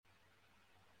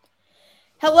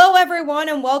Hello, everyone,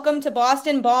 and welcome to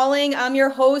Boston Balling. I'm your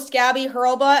host, Gabby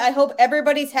Hurlbut. I hope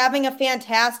everybody's having a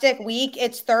fantastic week.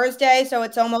 It's Thursday, so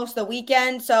it's almost the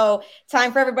weekend. So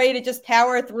time for everybody to just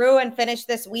power through and finish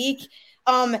this week.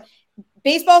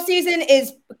 Baseball season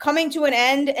is coming to an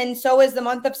end, and so is the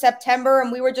month of September.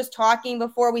 And we were just talking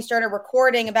before we started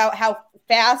recording about how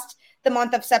fast the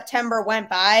month of September went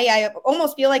by. I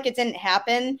almost feel like it didn't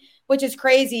happen, which is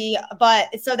crazy.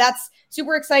 But so that's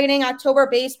super exciting. October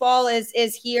baseball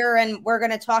is here, and we're going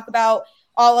to talk about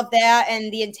all of that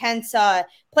and the intense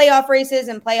playoff races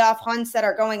and playoff hunts that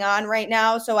are going on right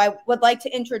now. So I would like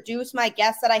to introduce my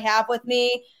guest that I have with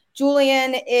me.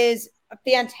 Julian is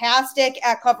fantastic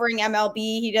at covering MLB.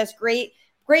 He does great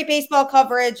baseball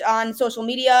coverage on social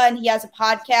media, and he has a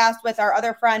podcast with our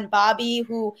other friend Bobby,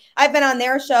 who I've been on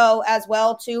their show as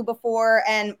well too before,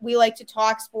 and we like to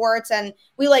talk sports and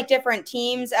we like different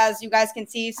teams, as you guys can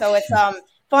see. So it's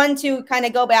fun to kind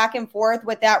of go back and forth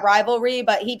with that rivalry,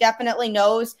 but he definitely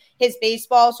knows his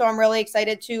baseball, so I'm really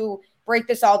excited to break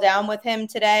this all down with him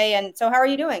today. And so how are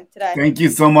you doing today? Thank you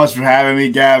so much for having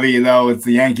me, Gabby. It's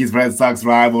the Yankees-Red Sox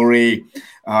rivalry.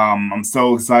 I'm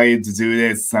so excited to do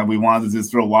this. We wanted to do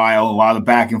this for a while, a lot of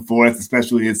back and forth,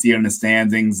 especially this year in the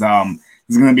standings.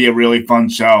 It's going to be a really fun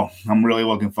show. I'm really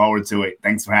looking forward to it.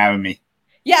 Thanks for having me.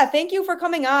 Yeah, thank you for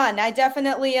coming on. I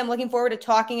definitely am looking forward to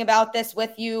talking about this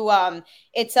with you.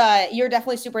 You're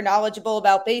definitely super knowledgeable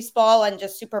about baseball and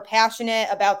just super passionate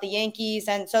about the Yankees,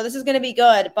 and so this is going to be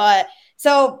good. But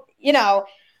so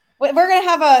we're going to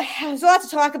have there's a lot to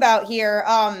talk about here.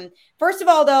 First of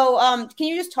all, though, can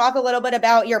you just talk a little bit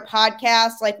about your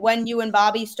podcast, like when you and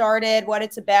Bobby started, what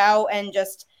it's about, and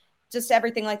just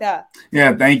everything like that?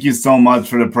 Yeah, thank you so much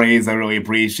for the praise. I really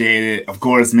appreciate it. Of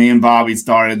course, me and Bobby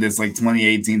started this like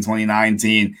 2018,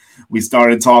 2019. We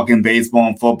started talking baseball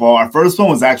and football. Our first one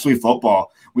was actually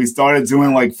football. We started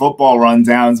doing like football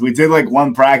rundowns. We did like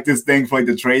one practice thing for like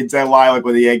the trade deadline, like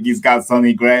when the Yankees got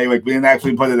Sonny Gray. Like we didn't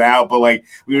actually put it out, but like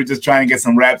we were just trying to get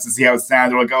some reps to see how it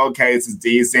sounded. We're like, oh, okay, this is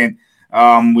decent.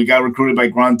 We got recruited by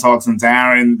Grunt Talks and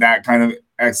Darren. That kind of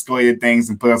escalated things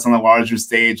and put us on a larger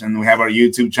stage. And we have our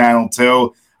YouTube channel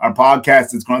too. Our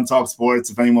podcast is Grunt Talk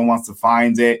Sports, if anyone wants to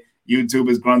find it. YouTube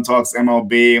is Grunt Talks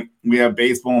MLB. We have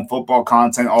baseball and football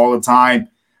content all the time.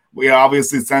 We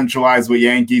obviously centralize with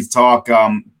Yankees talk.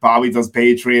 Bobby does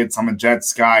Patriots. I'm a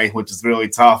Jets guy, which is really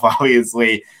tough,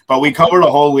 obviously. But we cover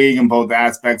the whole league in both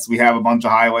aspects. We have a bunch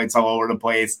of highlights all over the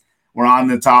place. We're on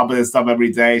the top of this stuff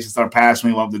every day. It's just our passion.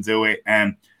 We love to do it.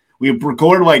 And we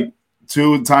record like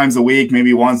 2 times a week,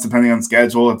 maybe once, depending on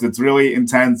schedule. If it's really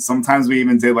intense, sometimes we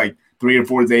even did like 3 or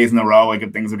 4 days in a row, like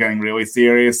if things are getting really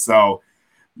serious. So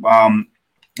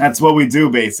that's what we do,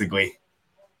 basically.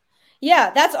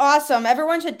 Yeah, that's awesome.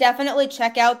 Everyone should definitely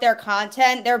check out their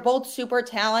content. They're both super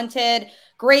talented,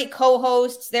 great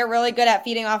co-hosts. They're really good at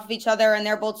feeding off of each other, and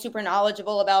they're both super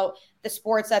knowledgeable about the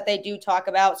sports that they do talk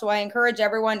about. So I encourage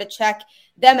everyone to check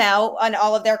them out on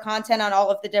all of their content on all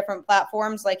of the different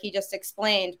platforms, like he just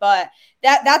explained. But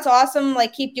that's awesome.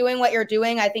 Like, keep doing what you're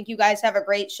doing. I think you guys have a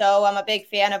great show. I'm a big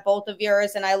fan of both of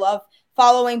yours, and I love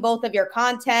following both of your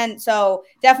content. So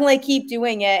definitely keep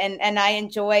doing it. And I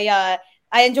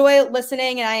enjoy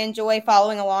listening, and I enjoy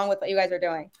following along with what you guys are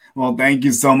doing. Well, thank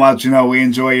you so much. We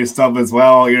enjoy your stuff as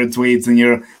well. Your tweets and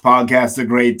your podcasts are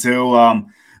great too.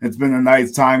 It's been a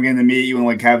nice time getting to meet you and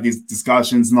like have these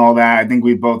discussions and all that. I think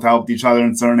we both helped each other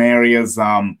in certain areas.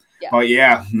 But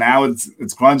yeah, now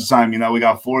it's crunch time. We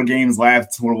got 4 games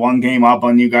left. We're 1 game up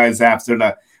on you guys after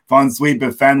the fun sweep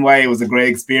at Fenway. It was a great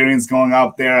experience going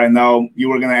up there. I know you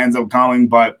were going to end up coming,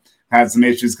 but had some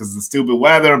issues because of the stupid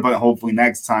weather, but hopefully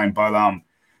next time. But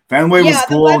Fenway was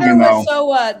cool.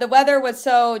 The weather was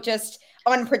so just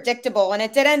unpredictable, and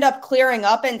it did end up clearing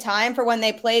up in time for when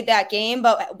they played that game.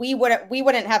 But we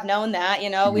wouldn't have known that.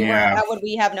 How would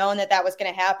we have known that was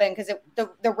going to happen? Because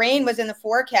the rain was in the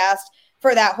forecast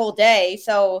for that whole day,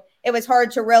 so it was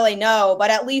hard to really know. But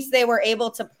at least they were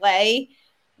able to play,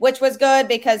 which was good,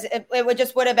 because it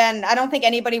would have been, I don't think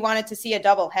anybody wanted to see a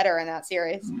doubleheader in that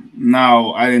series.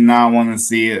 No, I did not want to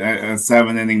see a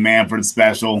 7-inning Manfred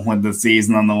special with the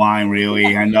season on the line,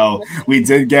 really. I know we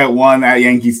did get one at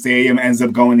Yankee Stadium, ends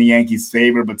up going to Yankees'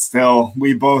 favor, but still,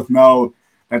 we both know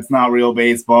that's not real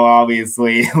baseball,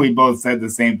 obviously. We both said the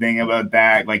same thing about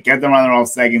that. Like, get the runner off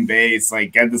second base,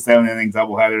 like, get the 7-inning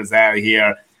doubleheaders out of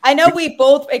here. I know we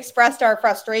both expressed our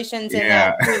frustrations in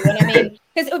that too. And I mean,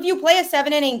 because if you play a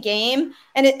 7-inning game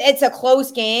and it's a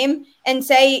close game, and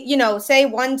say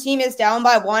one team is down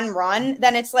by 1 run,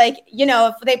 then it's like,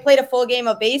 if they played a full game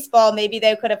of baseball, maybe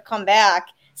they could have come back.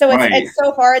 So it's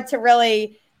so hard to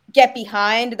really get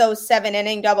behind those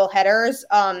 7-inning doubleheaders.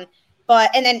 But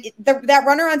and then that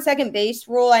runner on second base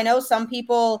rule, I know some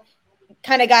people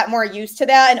kind of got more used to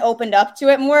that and opened up to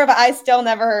it more, but I still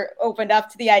never opened up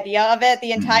to the idea of it.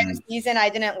 The entire season, I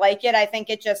didn't like it. I think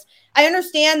I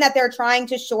understand that they're trying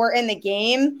to shorten the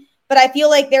game, but I feel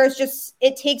like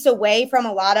it takes away from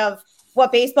a lot of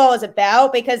what baseball is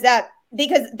about because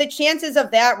the chances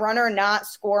of that runner not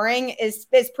scoring is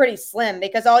pretty slim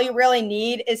because all you really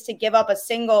need is to give up a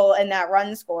single and that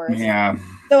run scores. Yeah.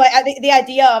 So the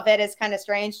idea of it is kind of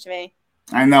strange to me.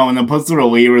 I know, and it puts the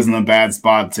relievers in a bad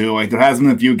spot too. Like there has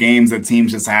been a few games that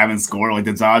teams just haven't scored. Like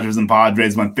the Dodgers and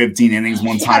Padres went 15 innings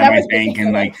one time, I think,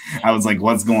 and like I was like,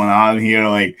 "What's going on here?"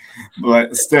 Like,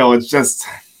 but still, it's just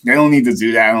they don't need to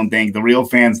do that. I don't think the real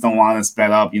fans don't want to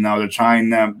sped up. They're trying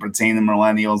to retain the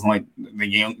millennials, like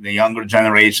the younger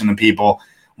generation of people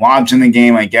watching the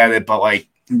game. I get it, but like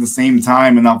at the same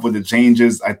time, enough with the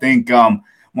changes. I think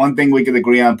one thing we could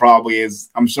agree on probably is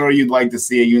I'm sure you'd like to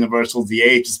see a universal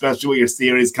DH, especially with your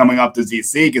series coming up to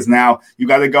DC, because now you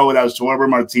got to go without Schwarber,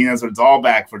 Martinez, or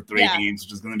Dahlback for 3 games,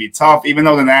 which is going to be tough, even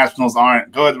though the Nationals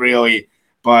aren't good really,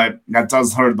 but that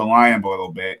does hurt the lineup a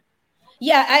little bit.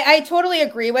 Yeah, I totally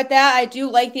agree with that. I do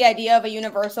like the idea of a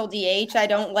universal DH. I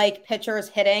don't like pitchers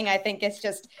hitting. I think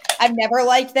I've never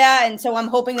liked that. And so I'm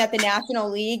hoping that the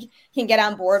National League can get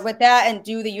on board with that and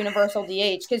do the universal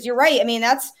DH. Because you're right.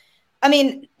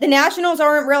 The Nationals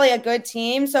aren't really a good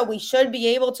team, so we should be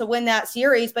able to win that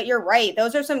series. But you're right.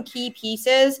 Those are some key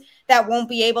pieces that won't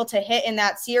be able to hit in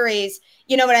that series.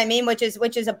 You know what I mean? Which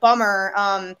is a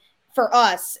bummer for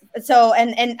us. So,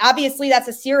 and obviously that's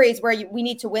a series where we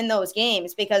need to win those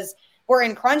games because we're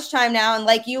in crunch time now. And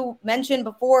like you mentioned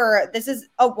before, this is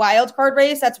a wild card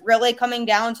race that's really coming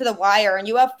down to the wire. And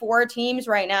you have 4 teams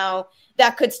right now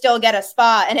that could still get a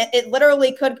spot. And it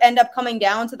literally could end up coming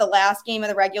down to the last game of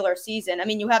the regular season. I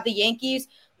mean, you have the Yankees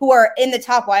who are in the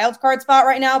top wild card spot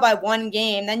right now by 1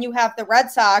 game. Then you have the Red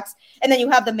Sox, and then you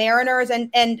have the Mariners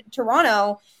and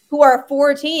Toronto, who are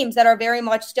 4 teams that are very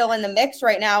much still in the mix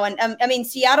right now. And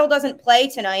Seattle doesn't play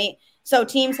tonight, so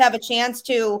teams have a chance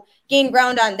to gain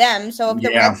ground on them. So if the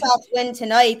Red Sox win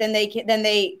tonight, then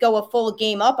they go a full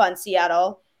game up on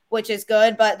Seattle, which is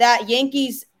good. But that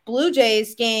Yankees Blue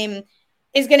Jays game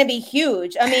is going to be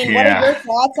huge. What are your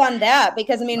thoughts on that?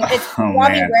 Because it's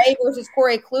Robbie Ray versus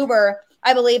Corey Kluber,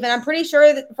 I believe, and I'm pretty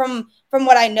sure that from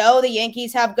what I know, the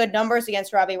Yankees have good numbers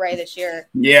against Robbie Ray this year.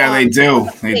 Yeah, they do.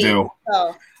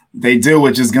 They do,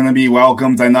 which is going to be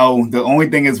welcomed. I know the only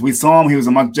thing is we saw him. He was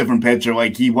a much different pitcher.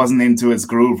 Like he wasn't into his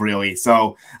groove really.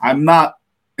 So I'm not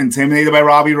intimidated by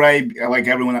Robbie Ray. Like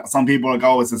everyone, some people are like,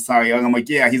 oh, it's a Cy Young. I'm like,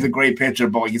 yeah, he's a great pitcher,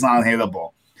 but he's not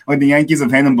unhittable. Like the Yankees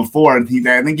have hit him before. I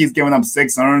think he's given up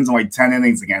 6 earns and like 10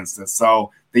 innings against us.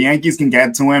 So the Yankees can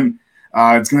get to him.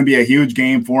 It's going to be a huge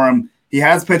game for him. He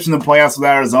has pitched in the playoffs with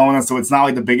Arizona, so it's not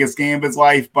like the biggest game of his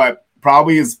life, but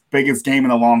probably his biggest game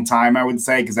in a long time, I would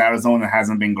say, because Arizona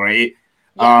hasn't been great.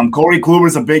 Corey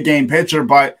Kluber's a big game pitcher,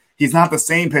 but he's not the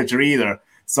same pitcher either.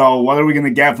 So what are we going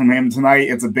to get from him tonight?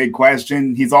 It's a big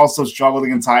question. He's also struggled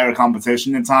against higher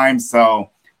competition at times,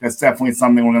 so that's definitely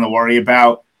something we're going to worry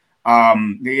about.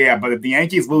 But if the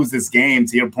Yankees lose this game,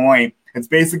 to your point, it's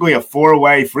basically a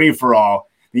 4-way free-for-all.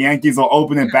 The Yankees will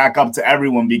open it back up to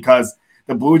everyone because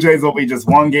the Blue Jays will be just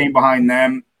 1 game behind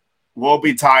them. We'll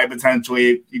be tied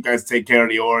potentially if you guys take care of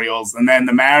the Orioles. And then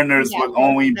the Mariners would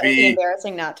only be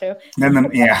embarrassing not to.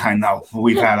 I know.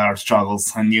 We've had our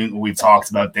struggles and we've talked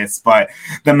about this, but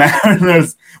the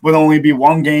Mariners would only be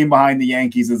 1 game behind the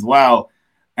Yankees as well.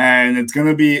 And it's going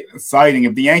to be exciting.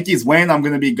 If the Yankees win, I'm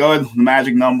going to be good. The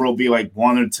magic number will be like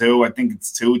 1 or 2. I think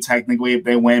it's 2 technically if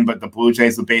they win, but the Blue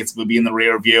Jays will basically be in the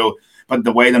rear view. But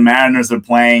the way the Mariners are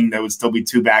playing, there would still be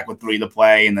 2 back with 3 to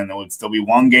play, and then there would still be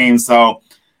 1 game. So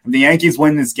if the Yankees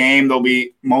win this game, they'll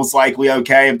be most likely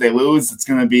okay. If they lose, it's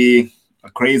going to be a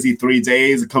crazy 3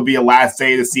 days. It could be a last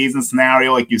day of the season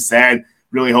scenario, like you said,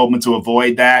 really hoping to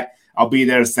avoid that. I'll be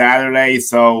there Saturday,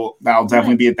 so I'll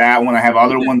definitely be at that one. I have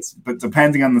other ones, but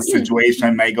depending on the situation,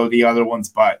 I may go to the other ones,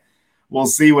 but we'll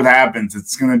see what happens.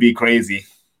 It's going to be crazy.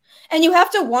 And you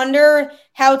have to wonder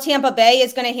how Tampa Bay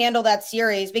is going to handle that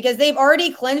series because they've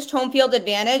already clinched home field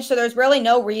advantage. So there's really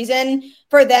no reason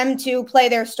for them to play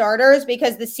their starters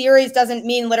because the series doesn't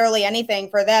mean literally anything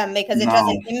for them because it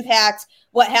doesn't impact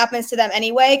what happens to them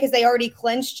anyway because they already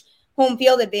clinched home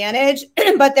field advantage.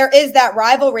 But there is that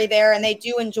rivalry there and they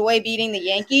do enjoy beating the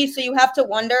Yankees. So you have to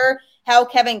wonder how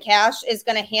Kevin Cash is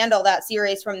going to handle that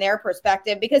series from their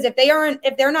perspective because if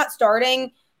they're not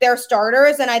starting their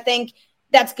starters, and I think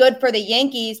that's good for the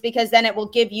Yankees because then it will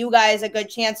give you guys a good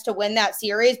chance to win that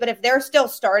series. But if they're still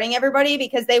starting everybody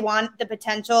because they want the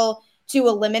potential to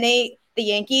eliminate the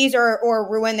Yankees or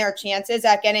ruin their chances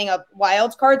at getting a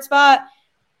wild card spot,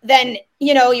 then,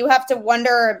 you have to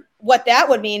wonder what that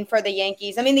would mean for the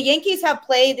Yankees. I mean, the Yankees have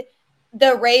played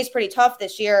the Rays pretty tough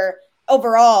this year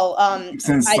overall.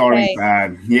 Since starting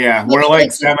bad. Yeah, we're like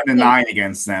 7-9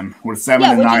 against them. We're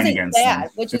 7-9 against them.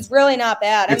 Which is really not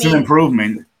bad. It's an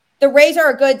improvement. The Rays are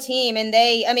a good team, and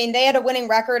they had a winning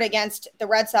record against the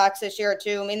Red Sox this year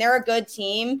too. I mean, they're a good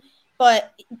team,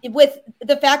 but with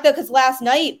the fact that, because last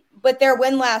night, with their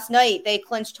win last night, they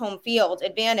clinched home field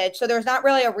advantage. So there's not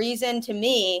really a reason to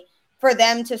me for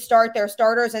them to start their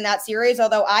starters in that series,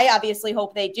 although I obviously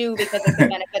hope they do because it can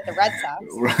benefit the Red Sox.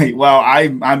 Right. Well,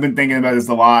 I've been thinking about this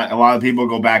a lot. A lot of people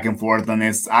go back and forth on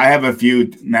this. I have a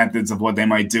few methods of what they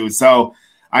might do. So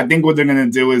I think what they're going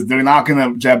to do is they're not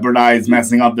going to jeopardize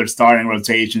messing up their starting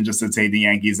rotation just to take the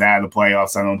Yankees out of the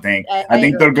playoffs, I don't think. I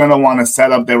think they're going to want to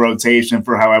set up their rotation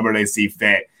for however they see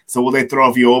fit. So will they throw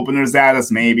a few openers at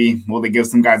us? Maybe. Will they give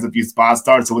some guys a few spot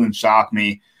starts? It wouldn't shock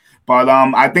me. But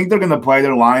I think they're going to play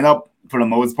their lineup for the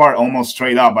most part almost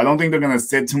straight up. I don't think they're going to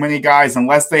sit too many guys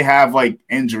unless they have like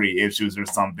injury issues or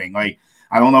something. Like,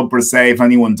 I don't know per se if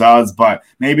anyone does, but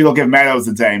maybe they'll give Meadows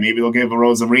a day. Maybe they'll give a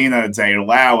Rosarina a day or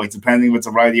Lowe, depending if it's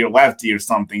a righty or lefty or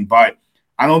something. But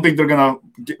I don't think they're going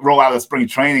to roll out a spring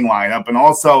training lineup. And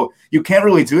also, you can't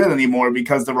really do that anymore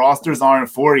because the rosters aren't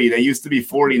 40. They used to be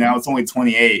 40. Now it's only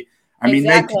 28. I mean,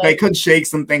 they could shake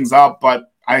some things up,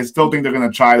 but I still think they're going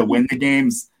to try to win the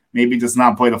games. Maybe just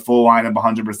not play the full lineup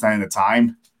 100% of the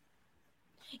time.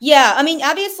 Yeah, I mean,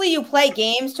 obviously you play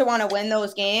games to want to win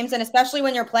those games, and especially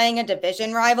when you're playing a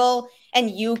division rival and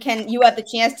you have the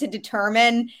chance to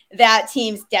determine that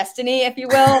team's destiny, if you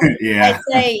will. Yeah. I'd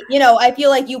say, I feel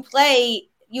like you play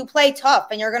tough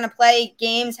and you're going to play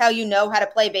games how you know how to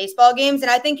play baseball games.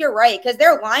 And I think you're right, because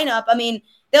their lineup, I mean,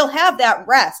 they'll have that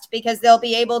rest because they'll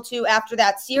be able to, after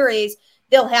that series,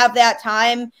 they'll have that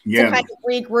time to kind of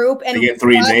regroup and get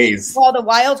 3 days while the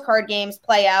wild card games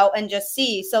play out and just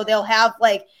see. So they'll have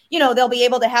they'll be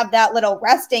able to have that little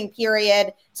resting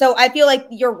period. So I feel like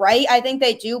you're right. I think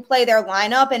they do play their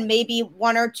lineup and maybe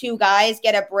 1 or 2 guys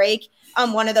get a break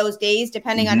on one of those days,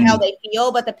 depending on how they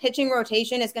feel. But the pitching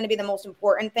rotation is going to be the most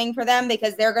important thing for them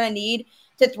because they're going to need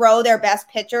to throw their best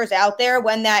pitchers out there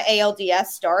when that ALDS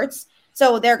starts.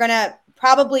 So they're going to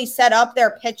probably set up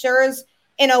their pitchers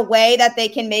in a way that they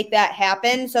can make that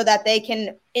happen so that they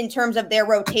can, in terms of their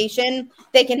rotation,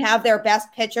 they can have their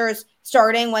best pitchers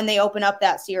starting when they open up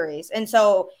that series. And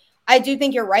so I do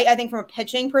think you're right. I think from a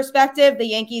pitching perspective, the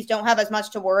Yankees don't have as much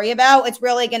to worry about. It's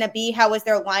really going to be how is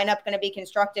their lineup going to be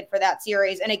constructed for that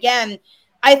series. And again,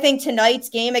 I think tonight's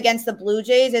game against the Blue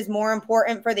Jays is more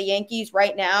important for the Yankees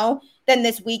right now than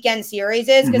this weekend series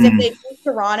is, because if they beat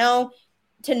Toronto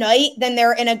tonight, then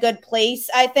they're in a good place,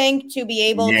 I think, to be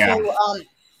able to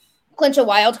clinch a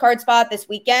wild card spot this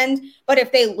weekend. But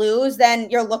if they lose, then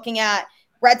you're looking at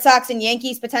Red Sox and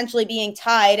Yankees potentially being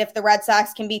tied if the Red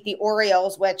Sox can beat the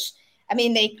Orioles, which, I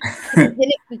mean, they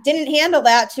didn't handle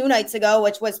that 2 nights ago,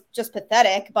 which was just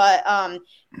pathetic. But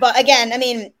again, I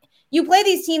mean, you play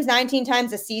these teams 19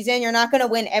 times a season. You're not going to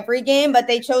win every game, but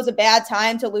they chose a bad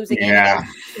time to lose a game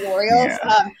against the Orioles.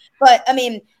 But I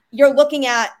mean, you're looking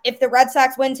at if the Red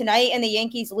Sox win tonight and the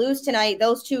Yankees lose tonight,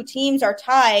 those 2 teams are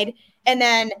tied. And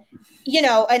then,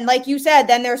 and like you said,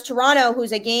 then there's Toronto,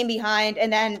 who's a game behind,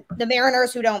 and then the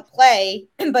Mariners, who don't play,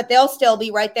 but they'll still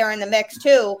be right there in the mix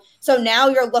too. So now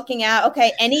you're looking at,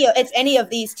 okay, it's any of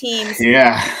these teams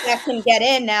that can get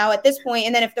in now at this point.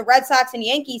 And then if the Red Sox and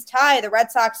Yankees tie, the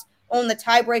Red Sox own the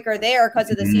tiebreaker there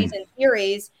because of the season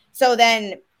series. So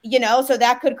then, so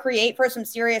that could create for some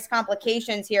serious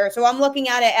complications here. So I'm looking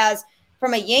at it as,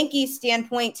 from a Yankees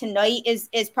standpoint, tonight is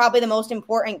probably the most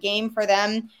important game for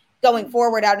them going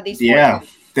forward out of these 4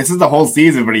 games. This is the whole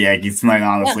season for the Yankees tonight,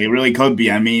 honestly. It really could be.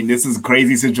 I mean, this is a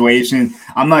crazy situation.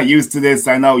 I'm not used to this.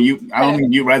 I know I don't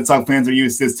think you Red Sox fans are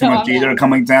used to this too much either,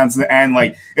 coming down to the end.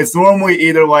 Like, it's normally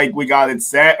either like we got it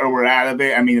set or we're out of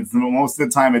it. I mean, it's most of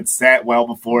the time it's set well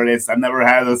before this. I've never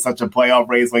had such a playoff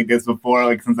race like this before,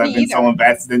 like since I've been so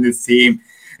invested in this team.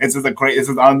 This is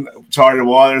uncharted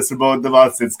waters for both of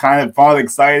us. It's kind of fun,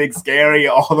 exciting, scary,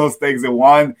 all those things in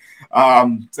one.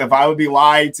 So if I would be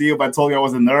lying to you if I told you I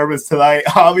wasn't nervous tonight,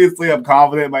 obviously I'm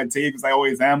confident in my team because I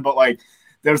always am. But like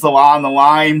there's a lot on the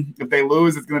line. If they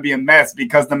lose, it's going to be a mess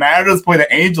because the Mariners play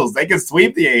the Angels. They can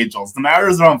sweep the Angels. The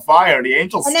Mariners are on fire. The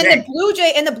Angels and then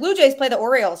the Blue Jays play the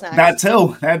Orioles next. That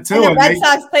too. And the Red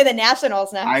Sox play the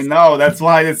Nationals next. I know. That's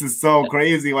why this is so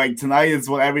crazy. Like tonight is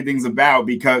what everything's about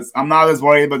because I'm not as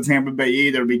worried about Tampa Bay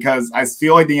either because I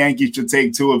feel like the Yankees should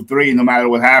take 2 of 3 no matter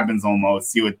what happens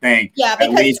almost, you would think. Yeah,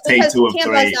 because, at least take 2 of 3.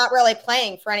 Tampa's not really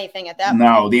playing for anything at that point.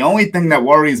 No, the only thing that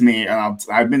worries me, and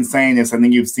I've been saying this, I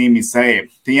think you've seen me say it,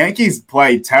 the Yankees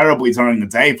play terribly during the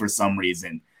day for some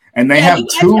reason. And they have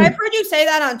 2. I've heard you say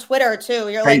that on Twitter too.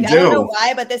 You're like, I don't know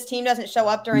why, but this team doesn't show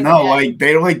up during the day. No, like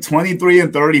they're like 23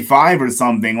 and 35 or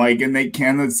something. Like, and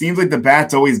it seems like the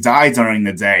bats always die during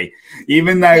the day.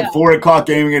 Even that 4 o'clock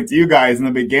game against you guys in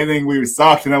the beginning, we were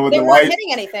sucked. And then when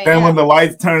when the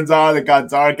lights turns on, it got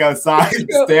dark outside.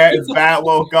 His bat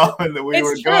woke up, and we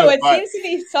were good. It seems to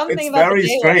be something. It's very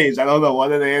strange. I don't know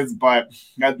what it is, but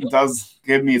that does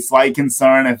give me a slight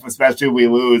concern, especially if we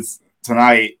lose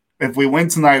tonight. If we win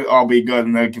tonight, I'll be good,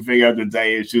 and they can figure out their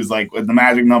day issues. Like with the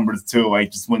magic numbers too, like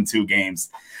just win 2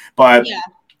 games. But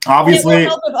obviously, it will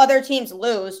help if other teams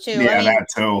lose too. Yeah, that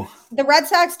too. The Red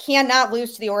Sox cannot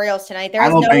lose to the Orioles tonight. I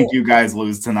don't think you guys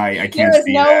lose tonight. I can't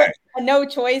see that. No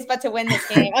choice but to win this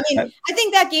game. I mean, I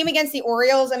think that game against the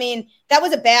Orioles, I mean, that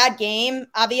was a bad game,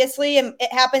 obviously, and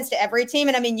it happens to every team.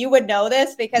 And I mean, you would know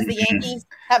this because the Yankees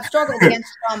have struggled against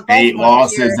Baltimore 8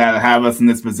 losses that have us in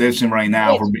this position right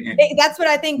now. That's what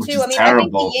I think too. I mean, terrible.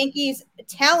 I think the Yankees,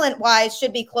 talent-wise,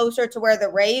 should be closer to where the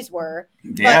Rays were.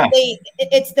 Yeah. But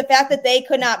it's the fact that they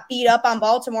could not beat up on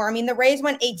Baltimore. I mean, the Rays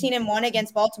went 18-1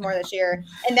 against Baltimore this year,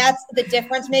 and that's the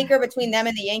difference maker between them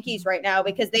and the Yankees right now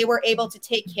because they were able to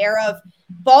take care of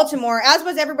Baltimore, as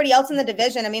was everybody else in the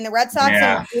division. I mean, the Red Sox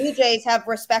and Blue Jays have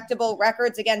respectable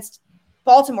records against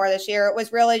Baltimore this year. It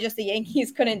was really just the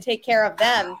Yankees couldn't take care of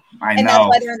them. And that's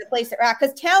why they're in the place they're at.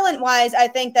 Because talent-wise, I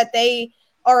think that they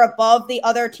are above the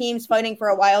other teams fighting for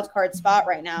a wild card spot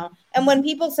right now. And when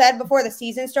people said before the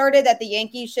season started that the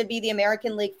Yankees should be the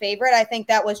American League favorite, I think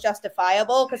that was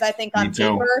justifiable because I think on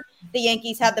paper the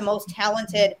Yankees had the most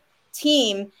talented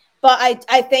team. But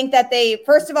I think that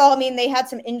first of all, I mean, they had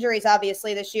some injuries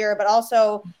obviously this year, but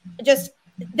also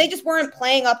they just weren't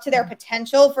playing up to their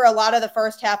potential for a lot of the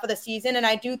first half of the season. And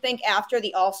I do think after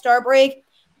the All-Star break,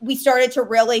 we started to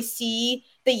really see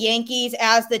the Yankees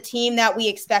as the team that we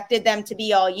expected them to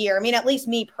be all year. I mean, at least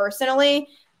me personally,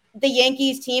 the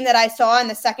Yankees team that I saw in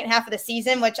the second half of the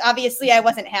season, which obviously I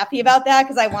wasn't happy about that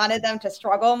because I wanted them to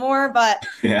struggle more, but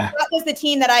that was the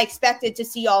team that I expected to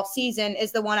see all season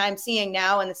is the one I'm seeing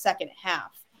now in the second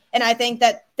half. And I think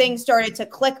that things started to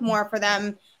click more for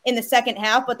them in the second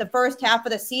half, but the first half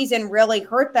of the season really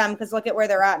hurt them because look at where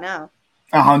they're at now.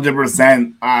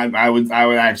 100%. I would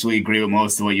actually agree with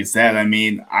most of what you said. I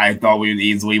mean, I thought we would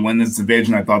easily win this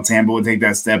division. I thought Tampa would take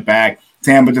that step back.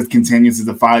 Tampa just continues to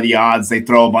defy the odds. They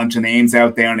throw a bunch of names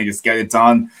out there and they just get it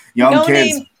done. Young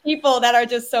kids. People that are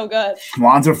just so good.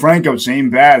 Wander Franco,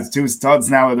 Shane Baz, 2 studs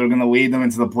now that are going to lead them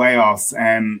into the playoffs.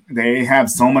 And they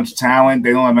have so much talent.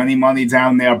 They don't have any money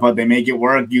down there, but they make it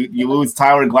work. You lose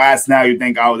Tyler Glass now, you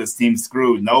think, oh, this team's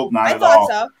screwed. Nope, not at all.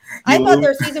 So. I thought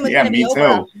their season was going to be over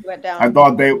after he went down. I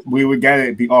thought we would get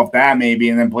it off that maybe.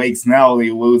 And then Blake Snell,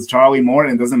 you lose Charlie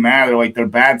Morton. It doesn't matter. Like, their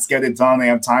bats get it done. They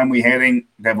have timely hitting.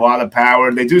 They have a lot of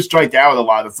power. They do strike out a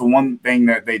lot. That's the one thing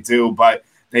that they do. But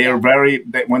they are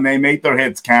when they make their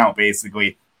hits count,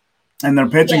 basically. And their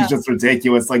pitching is just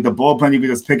ridiculous. Like the bullpen, you could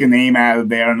just pick a name out of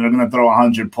there, and they're going to throw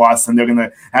 100+, and they're going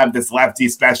to have this lefty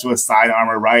specialist sidearm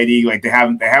or righty. Like they have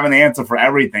an answer for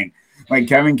everything. Like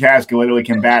Kevin Cash literally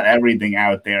can bat everything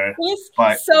out there.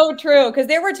 It's so true. Because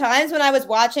there were times when I was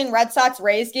watching Red Sox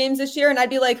Rays games this year, and I'd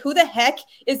be like, "Who the heck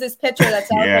is this pitcher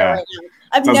that's out there right now?"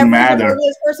 I've never heard of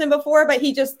this person before, but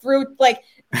he just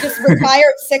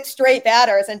retired 6 straight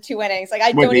batters in 2 innings. Like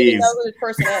I don't even know who this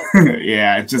person is.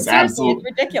 Yeah, it's just absolutely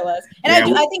ridiculous. And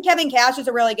I think Kevin Cash is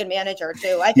a really good manager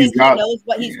too. I think he knows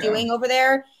what he's doing over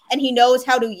there, and he knows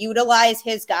how to utilize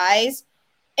his guys.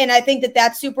 And I think that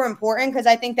that's super important because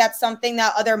I think that's something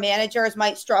that other managers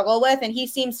might struggle with. And he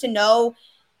seems to know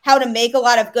how to make a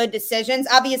lot of good decisions.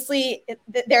 Obviously,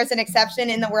 there's an exception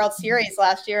in the World Series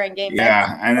last year in Game 6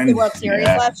 of the World Series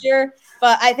last year.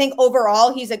 But I think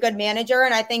overall, he's a good manager,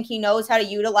 and I think he knows how to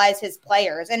utilize his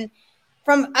players. And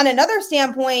on another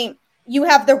standpoint, you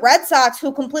have the Red Sox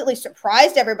who completely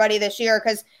surprised everybody this year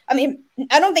because, I mean,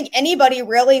 I don't think anybody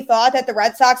really thought that the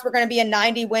Red Sox were going to be a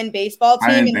 90-win baseball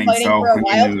team and fighting for a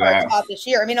wild card spot this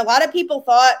year. I mean, a lot of people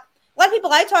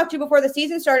I talked to before the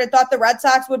season started thought the Red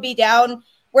Sox would be down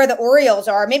where the Orioles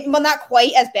are. Maybe not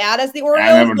quite as bad as the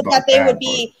Orioles, but that they would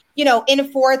be, in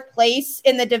 4th place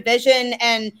in the division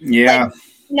and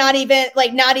not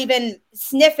even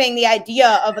sniffing the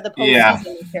idea of the postseason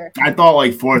this year. I thought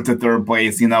like 4th to 3rd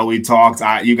place. We talked.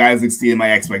 You guys exceeded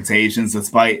my expectations,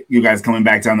 despite you guys coming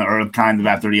back down to earth kind of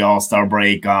after the All-Star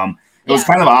break. It was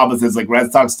kind of opposites. Like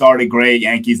Red Sox started great,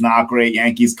 Yankees not great.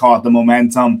 Yankees caught the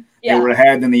momentum. They were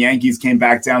ahead, and the Yankees came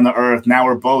back down to earth. Now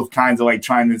we're both kind of like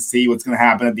trying to see what's going to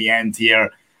happen at the end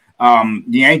here. The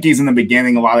Yankees in the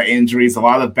beginning, a lot of injuries, a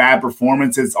lot of bad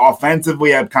performances.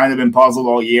 Offensively, I've kind of been puzzled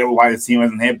all year why the team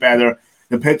hasn't hit better.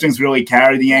 The pitching's really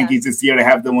carried the Yankees this year. They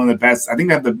have one of the best. I think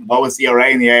they have the lowest ERA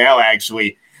in the AL,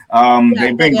 actually.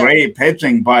 They've been great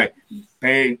pitching, but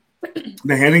the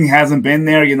hitting hasn't been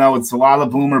there. It's a lot of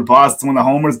boom or bust. When the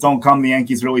homers don't come, the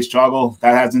Yankees really struggle.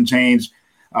 That hasn't changed.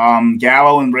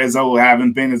 Gallo and Rizzo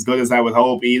haven't been as good as I would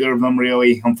hope. Either of them,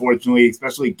 really, unfortunately,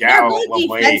 especially Gallo.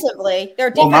 Defensively.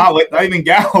 They're not even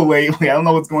Gallo lately. I don't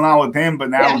know what's going on with him, but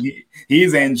now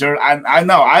he's injured. I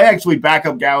know. I actually back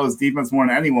up Gallo's defense more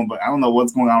than anyone, but I don't know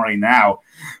what's going on right now.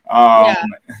 I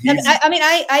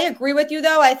agree with you,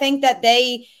 though. I think that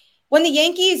when the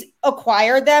Yankees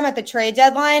acquired them at the trade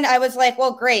deadline, I was like,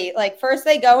 well, great. Like, first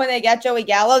they go and they get Joey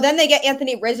Gallo. Then they get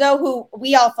Anthony Rizzo, who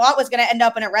we all thought was going to end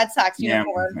up in a Red Sox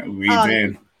uniform. Yeah, we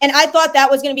did. And I thought that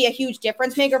was going to be a huge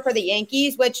difference maker for the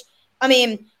Yankees, which, I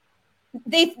mean,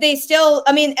 they still,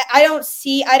 I mean, I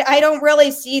don't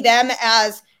really see them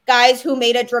as guys who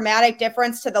made a dramatic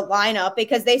difference to the lineup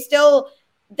because they still –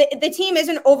 the team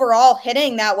isn't overall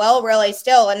hitting that well, really,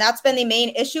 still. And that's been the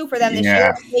main issue for them this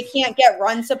year. They can't get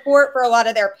run support for a lot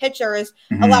of their pitchers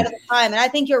a lot of the time. And I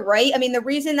think you're right. I mean, the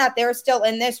reason that they're still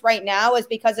in this right now is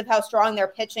because of how strong their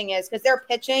pitching is, because their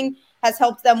pitching has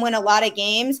helped them win a lot of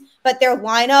games, but their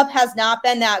lineup has not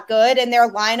been that good. And their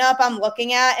lineup I'm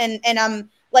looking at, and I'm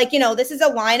like, this is a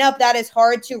lineup that is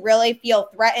hard to really feel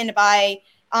threatened by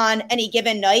on any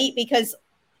given night because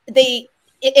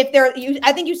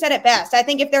I think you said it best. I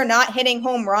think if they're not hitting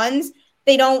home runs,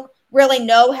 they don't really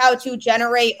know how to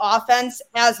generate offense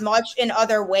as much in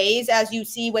other ways as you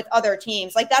see with other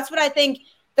teams. Like, that's what I think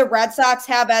the Red Sox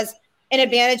have as an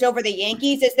advantage over the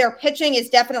Yankees is their pitching is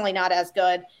definitely not as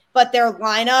good, but their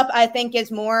lineup, I think,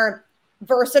 is more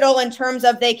versatile in terms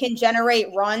of they can generate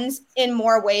runs in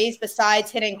more ways besides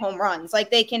hitting home runs.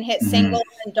 Like, they can hit singles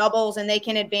and doubles and they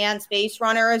can advance base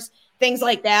runners, things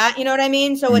like that. You know what I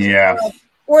mean? So it's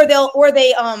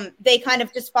they kind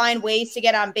of just find ways to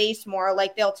get on base more,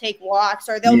 like they'll take walks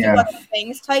or they'll do other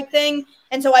things type thing.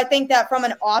 And so I think that from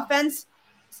an offense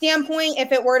standpoint,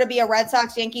 if it were to be a Red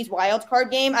Sox-Yankees wild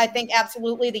card game, I think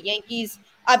absolutely the Yankees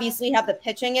obviously have the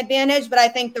pitching advantage, but I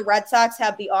think the Red Sox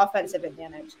have the offensive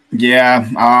advantage. Yeah,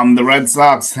 the Red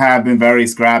Sox have been very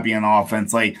scrappy on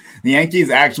offense. Like, the Yankees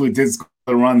actually did score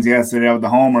the runs yesterday with the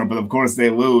homer, but of course they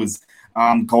lose.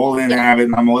 Cole didn't have it,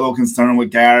 and I'm a little concerned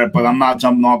with Garrett, but I'm not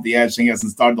jumping off the edge. I think he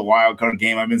hasn't started the wild card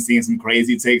game. I've been seeing some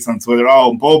crazy takes on Twitter.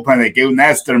 Oh, bullpen, they give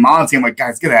Nestor, Monty. I'm like,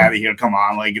 guys, get out of here. Come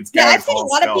on. Like, it's Garrett I've seen a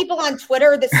lot of people on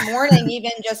Twitter this morning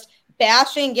even just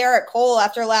bashing Garrett Cole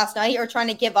after last night or trying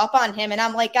to give up on him. And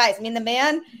I'm like, guys, I mean, the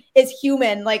man is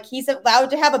human. Like, he's allowed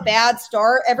to have a bad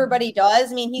start. Everybody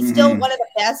does. I mean, he's still one of the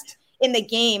best in the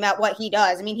game at what he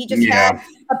does. I mean, he just had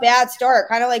a bad start,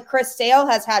 kind of like Chris Sale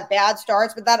has had bad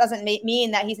starts, but that doesn't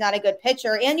mean that he's not a good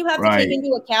pitcher. And you have to take into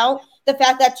account the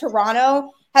fact that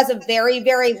Toronto has a very,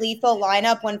 very lethal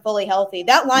lineup when fully healthy.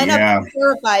 That lineup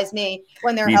terrifies me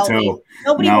when they're healthy. Too.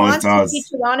 Nobody wants to see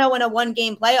Toronto in a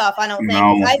one-game playoff, I don't think.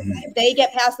 If they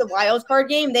get past the wild card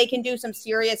game, they can do some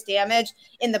serious damage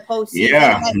in the postseason.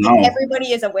 I think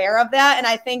everybody is aware of that, and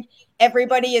I think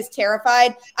everybody is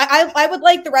terrified. I would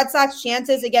like the Red Sox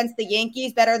chances against the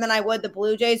Yankees better than I would the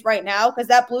Blue Jays right now, because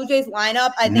that Blue Jays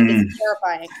lineup, I think, is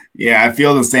terrifying. Yeah, I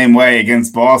feel the same way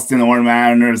against Boston or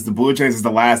Mariners. The Blue Jays is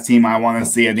the last team I want to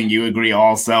see. I think you agree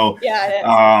also. Yeah, it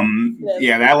is.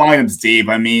 That lineup's deep.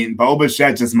 I mean, Bo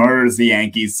Bichette just murders the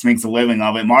Yankees, makes a living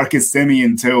of it. Marcus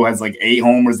Semien, too, has like 8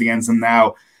 homers against him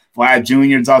now. Vlad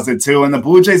Jr. does it too. And the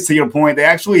Blue Jays, to your point, they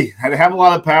have a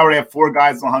lot of power. They have 4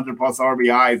 guys with 100-plus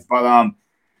RBIs, but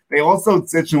they also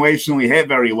situationally hit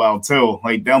very well too.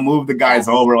 Like, they'll move the guys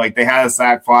over. Like, they had a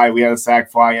sac fly. We had a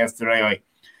sac fly yesterday. Like,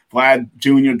 Vlad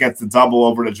Jr. gets the double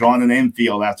over to draw in an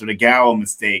infield after the Gallo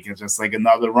mistake. It's just like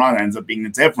another run ends up being the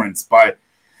difference. But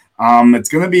it's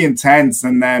going to be intense.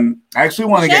 And then I actually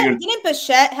want to get your – Didn't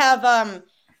Bichette have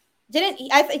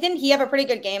Didn't he have a pretty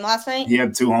good game last night? He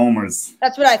had 2 homers.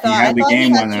 That's what I thought. He had the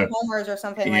game winner. 2 homers or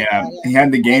something like that. Yeah, he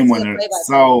had the game winner.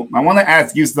 So I want to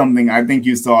ask you something. I think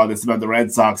you saw this about the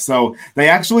Red Sox. So they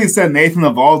actually said Nathan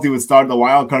Eovaldi would start the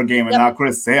wild card game and not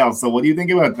Chris Sale. So what do you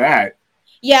think about that?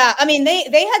 Yeah, I mean, they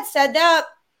had said that.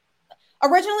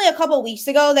 originally a couple weeks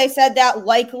ago, they said that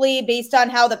likely based on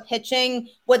how the pitching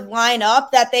would line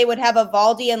up, that they would have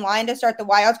Eovaldi in line to start the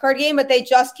wild card game, but they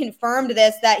just confirmed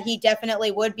this, that he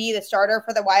definitely would be the starter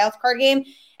for the wild card game.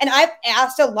 And I've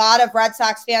asked a lot of Red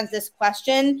Sox fans this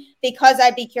question because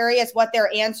I'd be curious what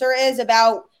their answer is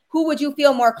about who would you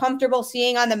feel more comfortable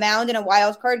seeing on the mound in a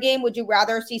wild card game? Would you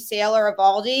rather see Sale or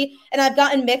Eovaldi? And I've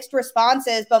gotten mixed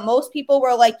responses, but most people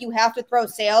were like, you have to throw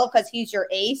Sale because he's your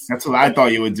ace. That's what I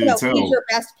thought you would do too. He's your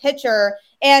best pitcher.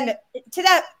 And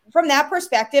from that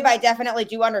perspective, I definitely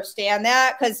do understand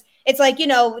that because it's like,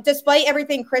 despite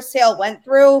everything Chris Sale went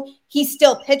through, he's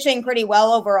still pitching pretty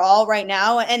well overall right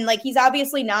now. And like, he's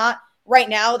obviously not right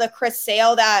now the Chris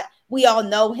Sale that we all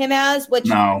know him as, which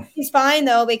he's fine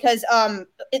though, because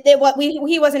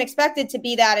he wasn't expected to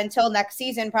be that until next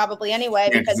season probably anyway,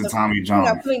 because of Tommy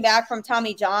John coming back from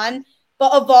Tommy John.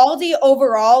 But Eovaldi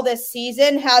overall this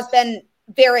season has been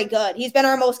very good. He's been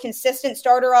our most consistent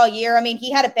starter all year. I mean,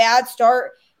 he had a bad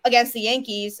start against the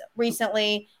Yankees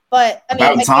recently, but I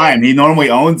mean, about time. He normally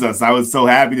owns us. I was so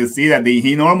happy to see that.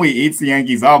 He normally eats the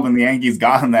Yankees up, and the Yankees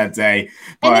got him that day.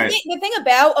 But and the thing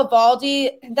about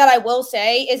Eovaldi that I will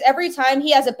say is every time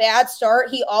he has a bad start,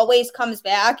 he always comes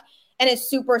back and is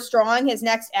super strong his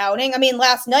next outing. I mean,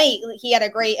 last night he had a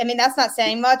great, I mean, that's not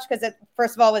saying much because it,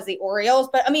 first of all, was the Orioles.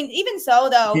 But I mean, even so,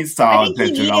 though, he's solid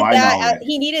pitcher.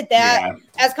 He needed that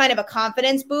as kind of a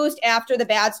confidence boost after the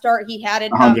bad start he had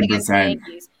against the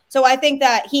Yankees. So I think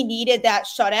that he needed that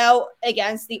shutout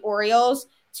against the Orioles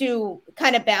to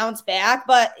kind of bounce back.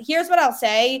 But here's what I'll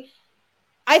say.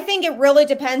 I think it really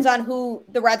depends on who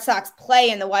the Red Sox play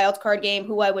in the wild card game,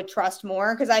 who I would trust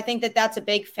more, because I think that that's a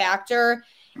big factor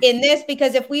in this.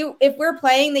 Because if we're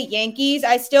playing the Yankees,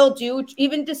 I still do,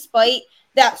 even despite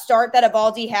that start that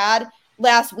Eovaldi had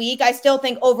last week, I still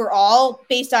think overall,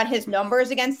 based on his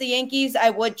numbers against the Yankees, I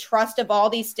would trust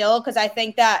Eovaldi still, because I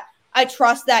think that I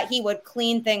trust that he would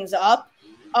clean things up.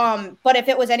 But if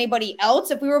it was anybody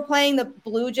else, if we were playing the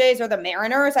Blue Jays or the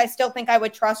Mariners, I still think I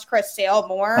would trust Chris Sale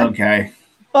more. Okay.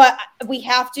 But I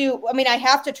have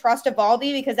to trust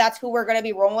Eovaldi because that's who we're going to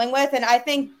be rolling with. And I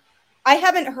think I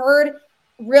haven't heard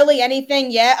really anything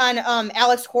yet on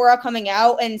Alex Cora coming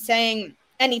out and saying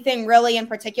anything really in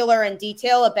particular in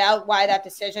detail about why that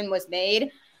decision was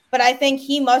made. But I think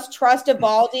he must trust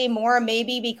Eovaldi more,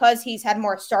 maybe because he's had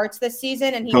more starts this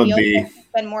season and he feels like he's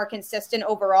been more consistent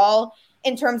overall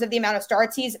in terms of the amount of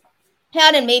starts he's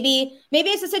had. And maybe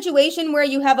it's a situation where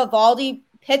you have Eovaldi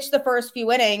pitch the first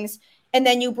few innings and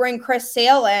then you bring Chris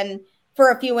Sale in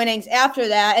for a few innings after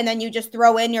that, and then you just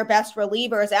throw in your best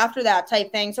relievers after that type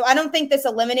thing. So I don't think this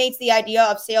eliminates the idea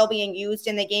of Sale being used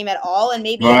in the game at all. And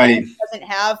maybe if he doesn't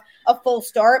have a full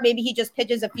start, maybe he just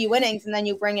pitches a few innings and then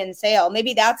you bring in Sale.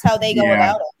 Maybe that's how they go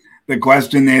about it. The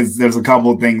question is, there's a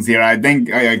couple of things here. I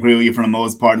think I agree with you for the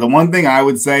most part. The one thing I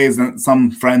would say is that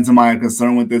some friends of mine are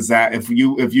concerned with is that if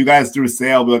you guys threw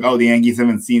Sale, be like, oh, the Yankees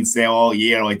haven't seen Sale all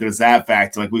year. Like, there's that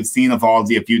factor. Like, we've seen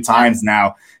Eovaldi a few times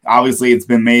now. Obviously, it's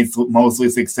been made mostly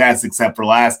success except for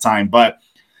last time. But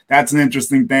that's an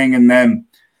interesting thing. And then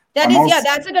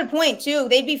that's a good point, too.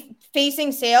 They'd be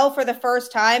facing Sale for the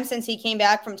first time since he came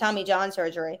back from Tommy John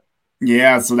surgery.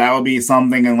 Yeah, so that would be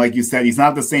something. And like you said, he's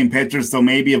not the same pitcher, so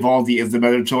maybe Eovaldi is the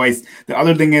better choice. The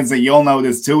other thing is that you'll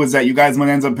notice, too, is that you guys might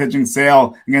end up pitching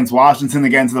Sale against Washington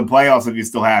again to the playoffs if you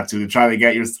still have to try to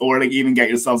get even get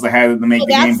yourselves ahead to make the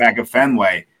game back at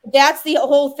Fenway. That's the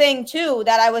whole thing, too,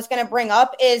 that I was going to bring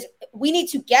up is we need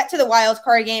to get to the wild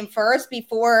card game first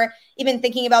before even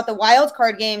thinking about the wild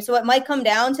card game. So it might come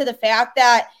down to the fact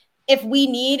that if we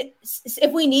need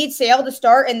Sale to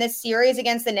start in this series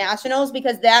against the Nationals,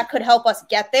 because that could help us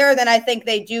get there, then I think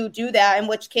they do that, in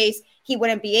which case he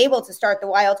wouldn't be able to start the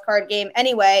wild card game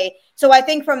anyway. So I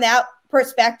think from that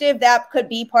perspective, that could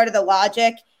be part of the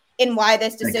logic in why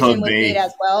this decision was made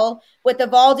as well with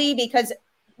Eovaldi, because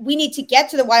we need to get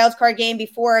to the wild card game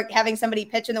before having somebody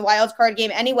pitch in the wild card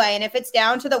game anyway. And if it's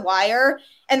down to the wire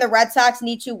and the Red Sox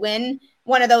need to win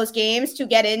one of those games to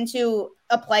get into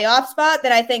a playoff spot,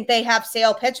 then I think they have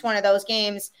Sale pitch one of those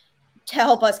games to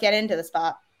help us get into the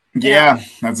spot. Yeah,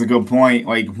 that's a good point.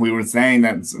 Like we were saying,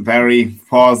 that's very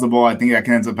plausible. I think that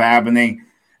can end up happening.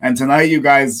 And tonight, you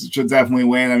guys should definitely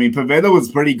win. I mean, Pivetta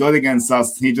was pretty good against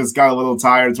us. He just got a little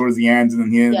tired towards the end,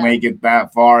 and he didn't make it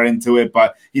that far into it.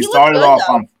 But he started off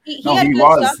on. He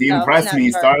impressed me.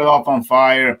 He started off on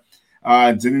fire.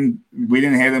 We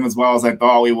didn't hit him as well as I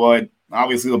thought we would.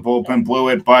 Obviously, the bullpen blew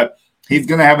it, but he's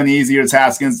going to have an easier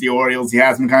task against the Orioles. He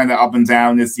has been kind of up and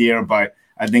down this year, but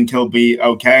I think he'll be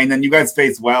okay. And then you guys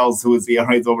face Wells, who is the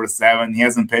ERA's over 7. He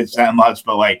hasn't pitched that much,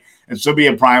 but it should be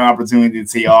a prime opportunity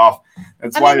to tee off.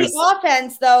 The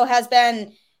offense, though, has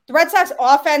been the Red Sox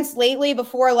offense lately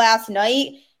before last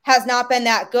night has not been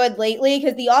that good lately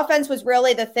because the offense was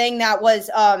really the thing that was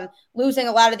losing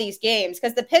a lot of these games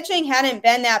because the pitching hadn't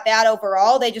been that bad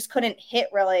overall. They just couldn't hit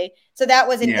really. So that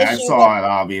was an issue. I saw it,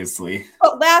 obviously.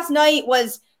 But last night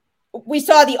we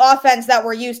saw the offense that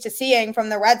we're used to seeing from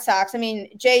the Red Sox. I mean,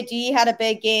 JD had a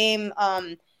big game.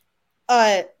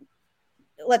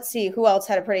 Let's see who else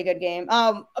had a pretty good game.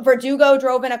 Verdugo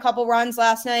drove in a couple runs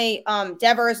last night.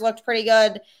 Devers looked pretty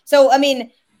good. So, I mean,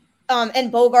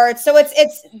 and Bogarts. So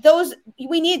it's those,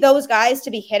 we need those guys to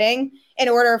be hitting in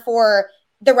order for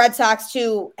the Red Sox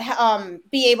to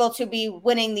be able to be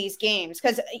winning these games.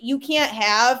 Because you can't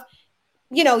have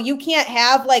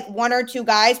like one or two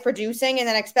guys producing and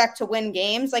then expect to win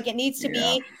games. Like it needs to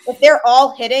be, if they're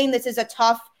all hitting, this is a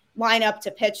tough lineup to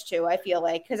pitch to, I feel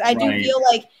like. Because I do feel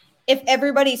like if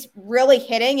everybody's really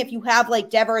hitting, if you have like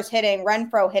Devers hitting,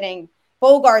 Renfroe hitting,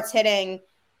 Bogarts hitting,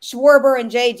 Schwarber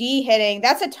and JD hitting,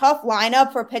 that's a tough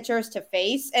lineup for pitchers to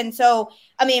face. And so,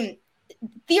 I mean,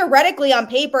 theoretically on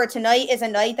paper, tonight is a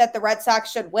night that the Red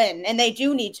Sox should win. And they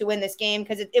do need to win this game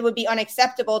because it would be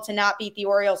unacceptable to not beat the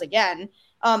Orioles again,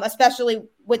 especially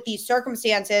with these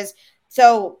circumstances.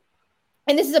 So,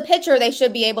 and this is a pitcher they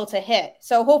should be able to hit.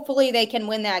 So hopefully they can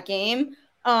win that game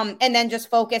and then just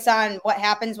focus on what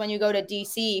happens when you go to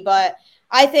DC. But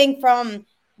I think from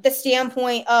the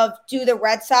standpoint of, do the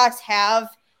Red Sox have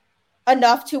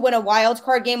enough to win a wild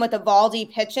card game with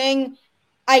Eovaldi pitching?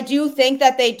 I do think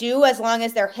that they do, as long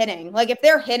as they're hitting. Like if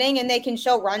they're hitting and they can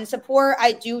show run support,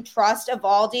 I do trust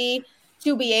Eovaldi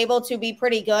to be able to be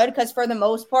pretty good because for the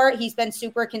most part, he's been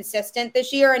super consistent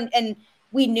this year. And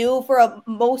we knew for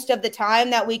most of the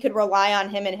time that we could rely on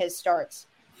him in his starts.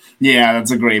 Yeah,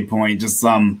 that's a great point. Just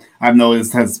I've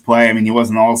noticed his play. I mean, he was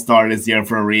an all-star this year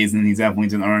for a reason. He's definitely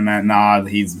didn't earn that nod.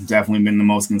 He's definitely been the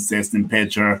most consistent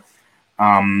pitcher.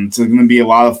 So it's going to be a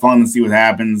lot of fun to see what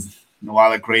happens. A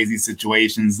lot of crazy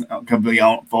situations completely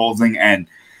unfolding, and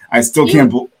I still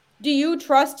can't. Do you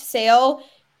trust Sale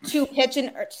to pitch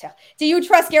do you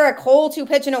trust Garrett Cole to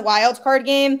pitch in a wild card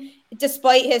game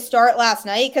despite his start last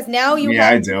night? Because now you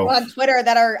have people on Twitter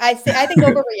that are, I think,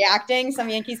 overreacting. Some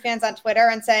Yankees fans on Twitter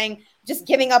and saying, just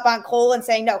giving up on Cole and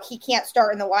saying, no, he can't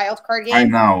start in the wild card game. I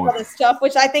know. All this stuff,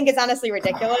 which I think is honestly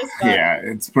ridiculous. But. Yeah,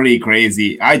 it's pretty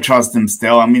crazy. I trust him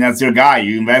still. I mean, that's your guy.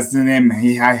 You invest in him.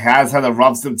 He has had a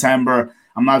rough September.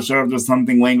 I'm not sure if there's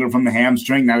something lingering from the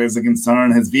hamstring. That is a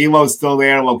concern. His velo is still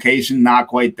there. Location not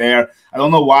quite there. I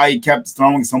don't know why he kept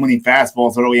throwing so many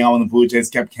fastballs early on when the Blue Jays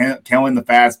kept killing the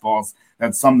fastballs.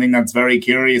 That's something that's very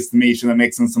curious to me. Should have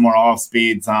mixed in some more off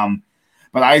speeds.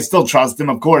 But I still trust him,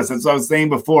 of course. That's what I was saying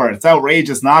before. It's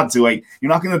outrageous not to. Like,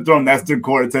 you're not going to throw Nestor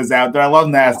Cortez out there. I love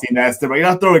Nasty Nestor, but you're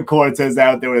not throwing Cortez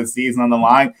out there with a season on the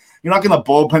line. You're not going to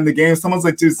bullpen the game. Someone's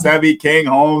like Giuseppe, King,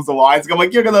 Holmes, the Wise. I'm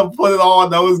like, you're going to put it all on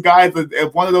those guys.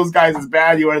 If one of those guys is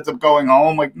bad, you end up going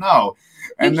home. Like, no.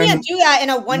 And you can't do that in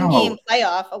a one-game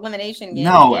playoff elimination game.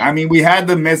 No, I mean, we had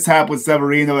the mishap with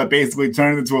Severino that basically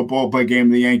turned into a bullpen game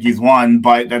the Yankees won,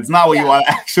 but that's not what you want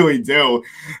to actually do.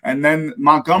 And then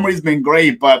Montgomery's been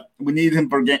great, but we need him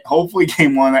for hopefully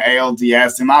game one of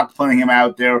ALDS. They're not putting him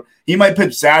out there. He might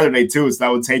pitch Saturday, too, so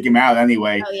that would take him out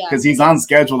anyway because he's on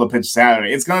schedule to pitch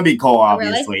Saturday. It's going to be Cole,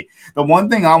 obviously. Really? The one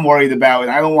thing I'm worried about,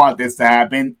 and I don't want this to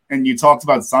happen, and you talked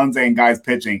about Sunday and guys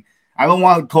pitching, I don't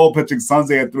want Cole pitching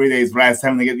Sunday at 3 days rest,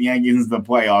 having to get the Yankees into the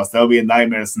playoffs. That would be a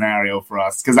nightmare scenario for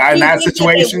us. Because in that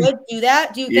situation, would do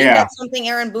that. Do you think that's something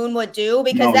Aaron Boone would do?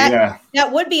 Because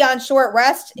that would be on short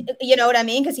rest. You know what I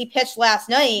mean? Because he pitched last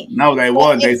night. No, they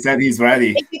would. They said he's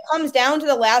ready. If it comes down to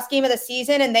the last game of the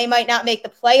season and they might not make the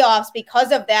playoffs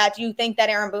because of that, do you think that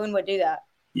Aaron Boone would do that?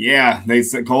 Yeah,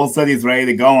 Cole said he's ready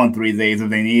to go on 3 days if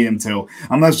they need him to.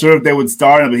 I'm not sure if they would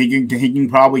start him, but he can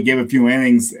probably give a few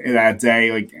innings that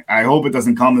day. Like, I hope it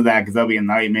doesn't come to that because that'll be a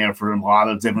nightmare for him a lot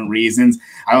of different reasons.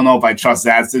 I don't know if I trust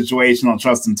that situation. I'll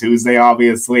trust him Tuesday,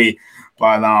 obviously.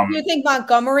 But do you think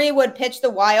Montgomery would pitch the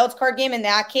wild card game in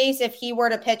that case if he were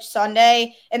to pitch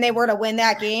Sunday and they were to win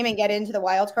that game and get into the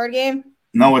wild card game?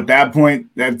 No, at that point,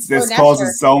 this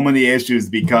causes so many issues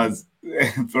because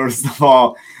first of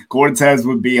all, Cortez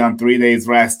would be on 3 days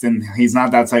rest, and he's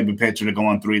not that type of pitcher to go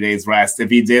on 3 days rest. If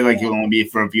he did, he would only be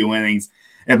for a few innings.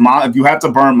 If you have to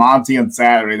burn Monty on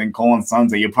Saturday, then Cole on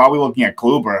Sunday, you're probably looking at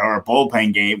Kluber or a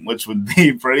bullpen game, which would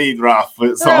be pretty rough.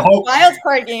 So a wild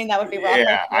card game, that would be rough.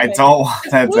 Yeah, I don't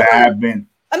want that to happen.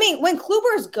 I mean, when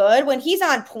Kluber's good, when he's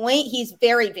on point, he's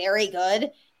very, very good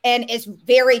and is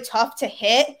very tough to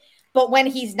hit. But when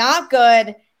he's not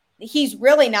good, he's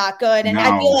really not good. And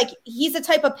I feel like he's the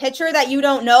type of pitcher that you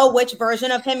don't know which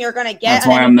version of him you're going to get. That's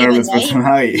why I'm nervous for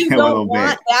tonight. You don't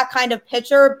want that kind of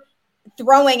pitcher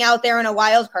throwing out there in a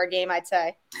wild card game, I'd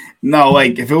say. No,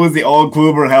 like if it was the old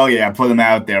Kluber, hell yeah, put him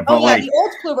out there. But the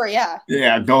old Kluber, yeah.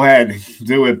 Yeah, go ahead,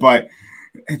 do it. But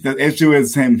the issue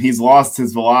is he's lost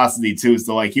his velocity too.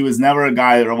 So like he was never a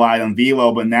guy that relied on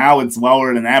velo, but now it's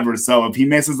lower than ever. So if he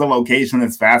misses a location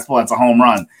that's fastball, that's a home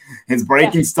run. His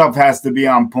breaking stuff has to be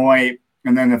on point,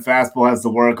 and then the fastball has to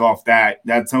work off that.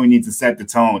 That's how he needs to set the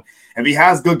tone. If he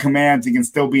has good command, he can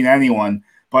still beat anyone.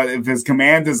 But if his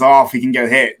command is off, he can get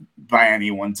hit by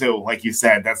anyone too. Like you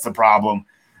said, that's the problem.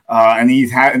 And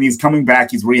he's coming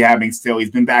back. He's rehabbing still. He's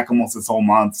been back almost this whole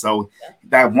month. So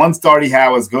that one start he had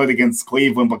was good against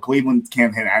Cleveland, but Cleveland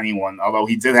can't hit anyone, although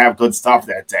he did have good stuff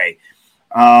that day.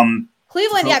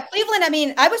 Cleveland. I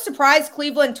mean, I was surprised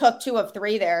Cleveland took 2 of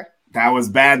 3 there. That was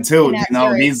bad too.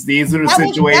 These are the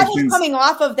situations. That was coming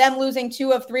off of them losing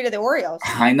 2 of 3 to the Orioles.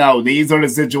 I know. These are the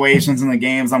situations in the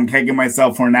games I'm kicking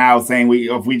myself for now, saying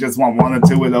if we just won 1 or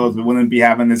 2 of those, we wouldn't be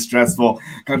having this stressful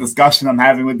kind of discussion I'm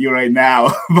having with you right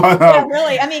now. But, yeah,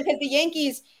 really. I mean, because the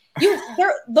Yankees,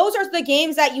 those are the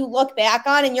games that you look back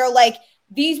on and you're like,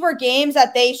 these were games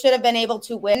that they should have been able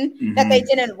to win, that they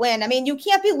didn't win. I mean, you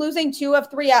can't be losing 2 of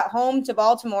 3 at home to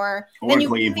Baltimore. Or and you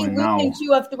Cleveland, can't be losing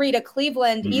 2 of 3 to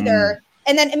Cleveland either.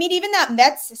 And then, I mean, even that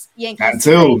Mets-Yankees. That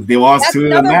too. They lost 2 to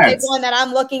the Mets. That's another big one that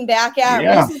I'm looking back at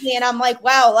recently, and I'm like,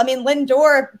 wow. I mean,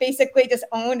 Lindor basically just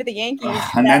owned the Yankees.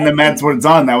 And then the Mets were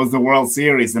done. That was the World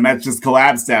Series. The Mets just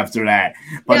collapsed after that.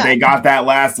 But they got that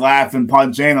last laugh and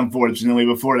punch in, unfortunately,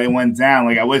 before they went down.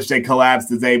 Like, I wish they collapsed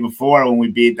the day before when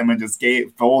we beat them and just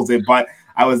folded. But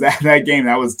I was at that game.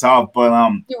 That was tough.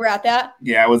 But you were at that?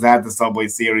 Yeah, I was at the Subway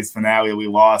Series finale. We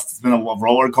lost. It's been a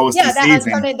roller coaster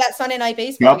season. That Sunday night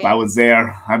baseball game. I was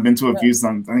there. I've been to a few,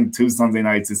 I think 2 Sunday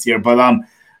nights this year. But I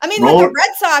mean, with the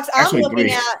Red Sox, I'm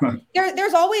looking at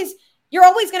there's always you're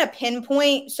always going to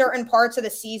pinpoint certain parts of the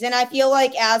season. I feel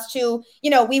like as to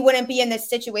we wouldn't be in this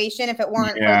situation if it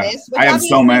weren't for this. I have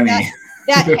so many.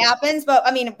 That happens, but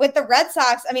I mean, with the Red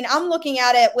Sox, I mean, I'm looking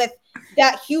at it with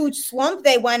that huge slump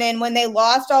they went in when they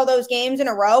lost all those games in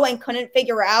a row and couldn't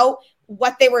figure out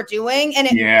what they were doing. And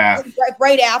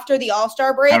right after the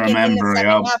All-Star break in the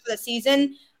second half of the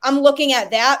season, I'm looking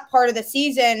at that part of the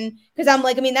season because I'm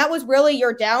like, I mean, that was really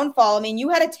your downfall. I mean, you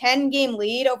had a 10-game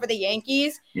lead over the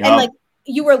Yankees and like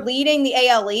you were leading the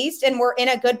AL East and were in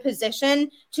a good position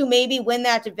to maybe win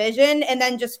that division and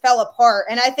then just fell apart.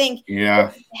 And I think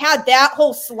had that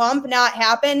whole slump not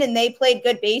happened and they played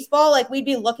good baseball, like we'd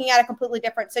be looking at a completely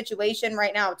different situation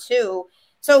right now too.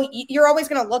 So you're always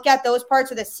going to look at those parts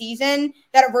of the season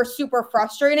that were super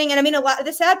frustrating. And I mean,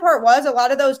 the sad part was a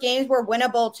lot of those games were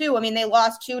winnable too. I mean, they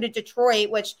lost 2 to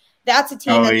Detroit, which that's a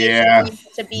team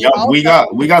to beat. We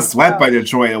got swept by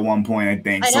Detroit at one point, I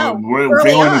think. So we're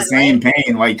feeling the same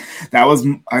pain. Like that was,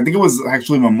 I think it was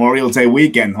actually Memorial Day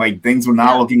weekend. Like things were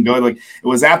not looking good. Like it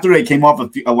was after they came off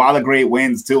a lot of great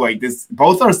wins too. Like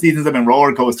both our seasons have been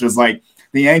roller coasters. Like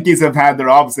the Yankees have had their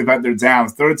ups, they've had their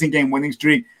downs. 13-game winning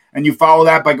streak. And you follow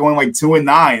that by going like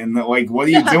 2-9, and like, what are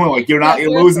you doing? Like, you're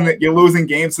losing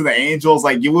games to the Angels.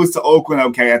 Like, you lose to Oakland,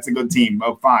 okay, that's a good team.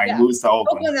 Oh, fine, you lose to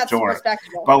Oakland, sure.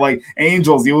 Respectable. But like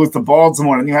Angels, you lose to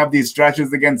Baltimore, and you have these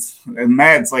stretches against the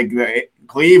Mets, like the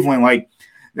Cleveland, like.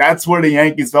 That's where the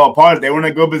Yankees fell apart. They were in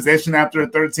a good position after a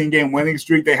 13-game winning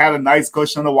streak. They had a nice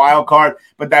cushion on the wild card.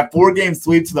 But that 4-game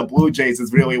sweep to the Blue Jays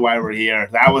is really why we're here.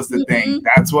 That was the thing.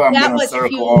 That's what I'm going to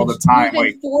circle all the time.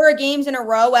 Like 4 games in a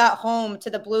row at home to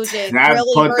the Blue Jays. That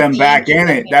really put them back in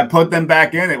it. That put them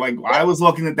back in it. Like I was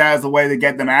looking at that as a way to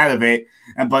get them out of it.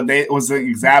 But it was the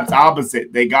exact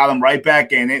opposite. They got them right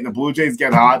back in it. The Blue Jays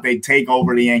get hot. They take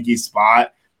over the Yankees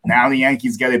spot. Now the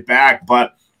Yankees get it back.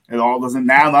 But it all doesn't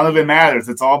now. None of it matters.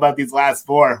 It's all about these last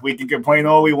 4. We can complain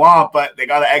all we want, but they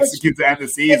got to execute to end the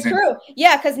season. It's true.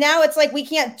 Yeah, because now it's like we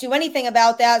can't do anything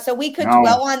about that. So we could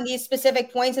dwell on these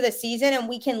specific points of the season and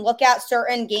we can look at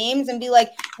certain games and be like,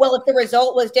 well, if the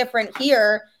result was different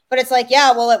here, but it's like,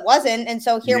 yeah, well, it wasn't. And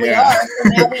so here we are. So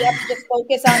now we have to just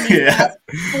focus on these last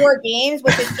 4 games,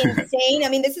 which is insane. I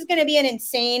mean, this is going to be an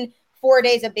insane 4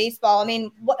 days of baseball. I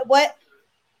mean, what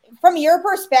from your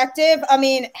perspective, I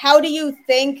mean, how do you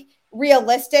think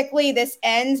realistically this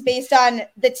ends based on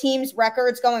the team's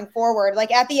records going forward?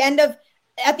 Like at the end of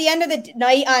the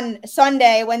night on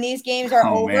Sunday, when these games are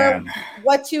over,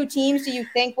 what 2 teams do you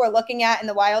think we're looking at in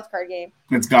the wild card game?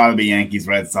 It's got to be Yankees,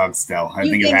 Red Sox still. I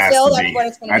think it has to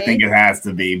be. I think it has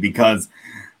to be because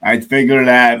I figure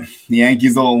that the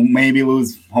Yankees will maybe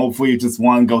lose, hopefully just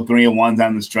 1, go 3-1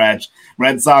 down the stretch.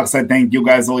 Red Sox, I think you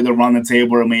guys will either run the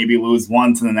table or maybe lose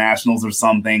 1 to the Nationals or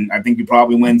something. I think you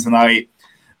probably win tonight.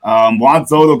 Juan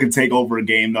Soto could take over a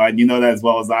game, though. You know that as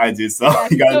well as I do, so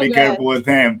you got to be careful with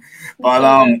him.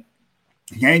 But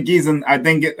Yankees, and I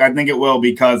think it will,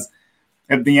 because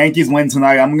if the Yankees win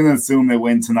tonight, I'm going to assume they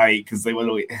win tonight because they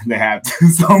have to.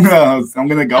 So I'm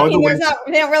going to go with the win.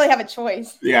 They don't really have a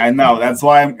choice. Yeah, I know. That's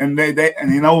why and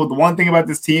you know, the one thing about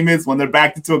this team is when they're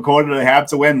backed into a quarter, they have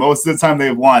to win. Most of the time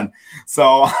they've won.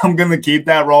 So I'm going to keep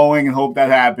that rolling and hope that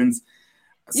happens.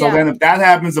 So then if that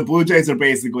happens, the Blue Jays are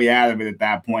basically out of it at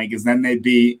that point, because then they'd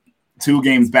be 2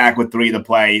 games back with 3 to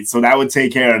play. So that would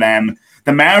take care of them.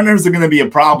 The Mariners are going to be a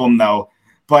problem, though.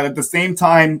 But at the same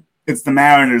time, it's the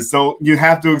Mariners. So you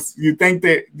think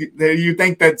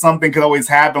that something could always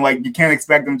happen. Like, you can't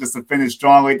expect them just to finish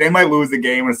strong. Like, they might lose a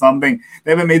game or something.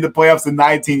 They haven't made the playoffs in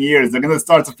 19 years. They're going to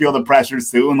start to feel the pressure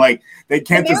soon. Like, they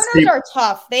can't the Mariners are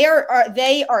tough. They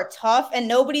are tough, and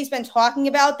nobody's been talking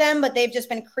about them, but they've just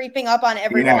been creeping up on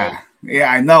everybody.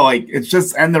 Yeah, I know. Like, it's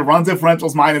just, and the run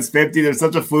differential's -50. They're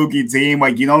such a fluky team.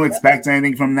 Like, you don't expect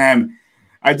anything from them.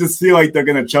 I just feel like they're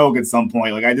going to choke at some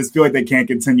point. Like, I just feel like they can't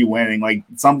continue winning. Like,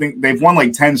 they've won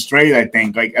like 10 straight, I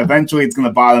think. Like, eventually it's going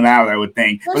to bottom out, I would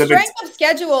think. The strength of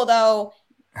schedule, though,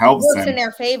 works in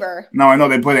their favor. No, I know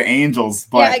they play the Angels,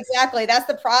 but yeah, exactly. That's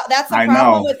the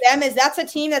problem with them, is that's a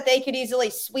team that they could easily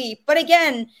sweep. But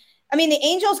again, I mean, the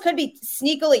Angels could be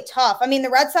sneakily tough. I mean, the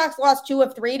Red Sox lost 2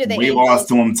 of 3 to the Angels. We lost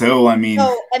to them too.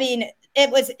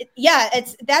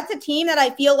 That's a team that I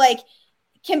feel like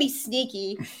can be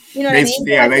sneaky. You know what I mean?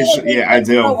 Yeah, I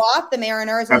do. Throw off the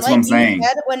Mariners. That's what I'm saying.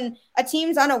 When a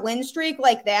team's on a win streak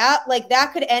like that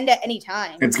could end at any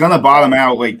time. It's gonna bottom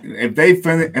out. Like, if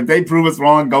they prove us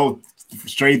wrong, go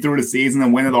straight through the season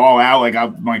and win it all out, like,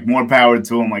 I'm like, more power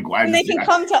to them. Like, why? And they can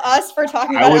come to us for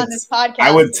talking about it on this podcast.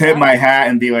 I would tip my hat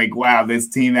and be like, wow, this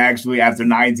team actually, after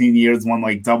 19 years, won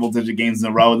like double-digit games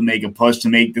in a row to make a push to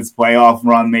make this playoff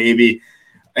run, maybe.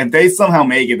 If they somehow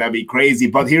make it, that'd be crazy.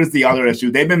 But here's the other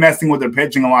issue. They've been messing with their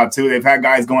pitching a lot, too. They've had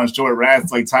guys go on short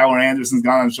rest. Like, Tyler Anderson's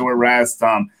gone on short rest.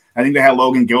 I think they had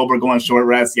Logan Gilbert go on short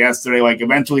rest yesterday. Like,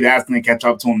 eventually that's going to catch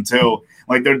up to them, too.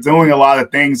 Like, they're doing a lot of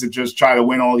things to just try to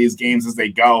win all these games as they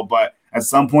go. But at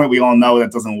some point, we all know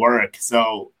that doesn't work.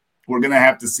 So we're going to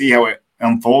have to see how it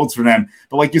unfolds for them.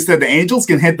 But like you said, the Angels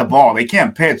can hit the ball. They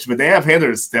can't pitch, but they have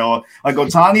hitters still. Like,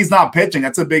 Ohtani's not pitching.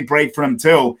 That's a big break for him,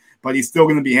 too. But he's still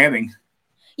going to be hitting.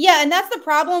 Yeah, and that's the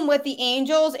problem with the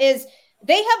Angels is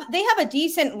they have a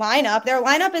decent lineup. Their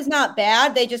lineup is not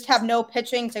bad. They just have no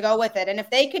pitching to go with it. And if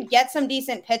they could get some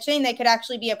decent pitching, they could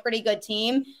actually be a pretty good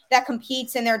team that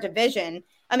competes in their division.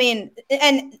 I mean,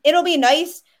 and it'll be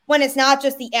nice when it's not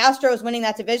just the Astros winning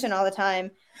that division all the time.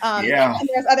 And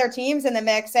there's other teams in the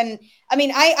mix. And I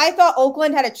mean, I thought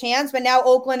Oakland had a chance, but now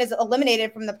Oakland is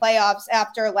eliminated from the playoffs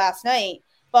after last night.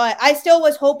 But I still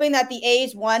was hoping that the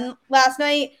A's won last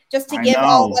night just to give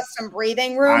all of us some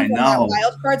breathing room from a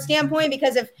wild card standpoint,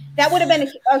 because if that would have been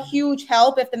a huge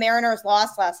help if the Mariners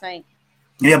lost last night.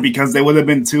 Yeah, because they would have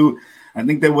been 2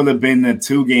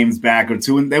 games back, or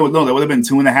 2, and they would have been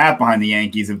 2.5 behind the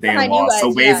Yankees if they had lost.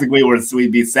 So basically,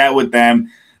 we'd be set with them.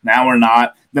 Now we're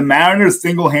not. The Mariners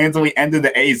single-handedly ended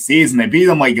the A's season. They beat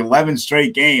them like 11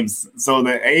 straight games. So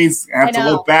the A's have to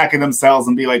look back at themselves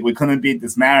and be like, we couldn't beat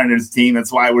this Mariners team.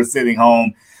 That's why we're sitting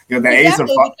home. You know, A's are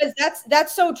because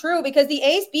that's so true, because the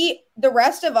A's beat the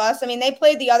rest of us. I mean, they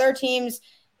played the other teams,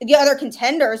 the other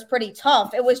contenders, pretty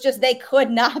tough. It was just they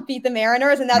could not beat the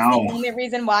Mariners, and that's the only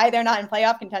reason why they're not in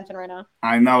playoff contention right now.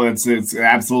 I know it's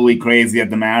absolutely crazy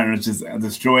that the Mariners just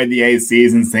destroyed the A's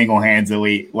season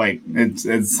single-handedly. Like,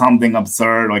 it's something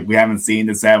absurd. Like, we haven't seen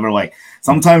this ever. Like,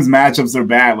 sometimes matchups are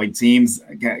bad. Like, teams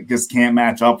just can't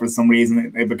match up for some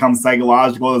reason. They become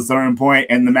psychological at a certain point,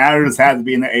 and the Mariners had to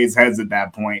be in the A's heads at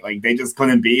that point. Like, they just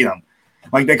couldn't beat them.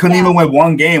 Like, they couldn't even win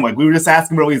one game. Like, we were just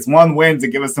asking for at least one win to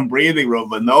give us some breathing room.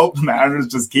 But nope, the Mariners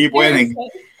just keep winning.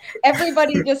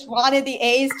 Everybody just wanted the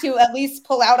A's to at least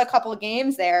pull out a couple of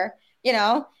games there, you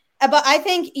know. But I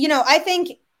think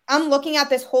I'm looking at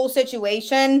this whole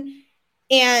situation,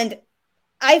 and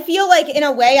I feel like in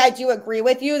a way I do agree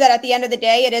with you that at the end of the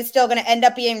day, it is still going to end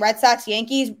up being Red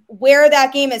Sox-Yankees. Where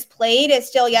that game is played is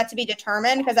still yet to be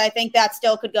determined, because I think that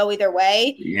still could go either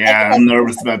way. Yeah, I'm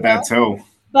nervous about that too.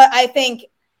 But I think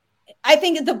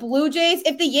the Blue Jays,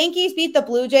 if the Yankees beat the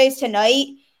Blue Jays tonight,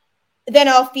 then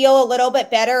I'll feel a little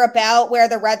bit better about where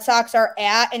the Red Sox are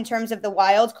at in terms of the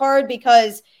wild card,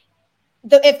 because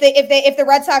if the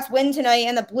Red Sox win tonight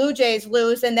and the Blue Jays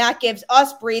lose, then that gives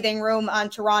us breathing room on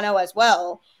Toronto as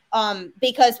well.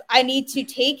 Because I need to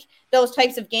take those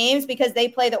types of games because they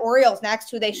play the Orioles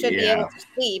next, who they should be able to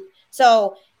sweep.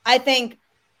 So I think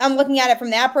I'm looking at it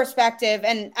from that perspective,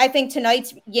 and I think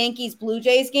tonight's Yankees-Blue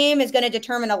Jays game is going to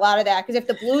determine a lot of that, because if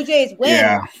the Blue Jays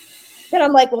win, then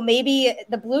I'm like, well, maybe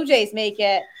the Blue Jays make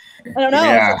it. I don't know.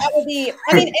 Yeah. So that would be,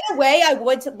 I mean, in a way, I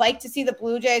would like to see the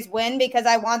Blue Jays win because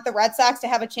I want the Red Sox to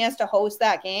have a chance to host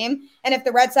that game. And if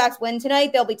the Red Sox win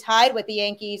tonight, they'll be tied with the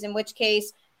Yankees, in which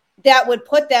case that would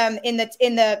put them in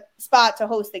the spot to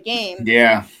host the game.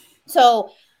 Yeah.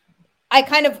 So I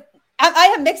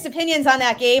have mixed opinions on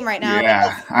that game right now.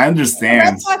 Yeah, I understand. If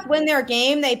the Red Sox win their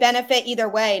game, they benefit either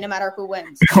way, no matter who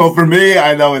wins. Well, for me,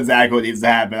 I know exactly what needs to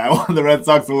happen. I want the Red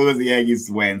Sox to lose, the Yankees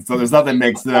to win. So there's nothing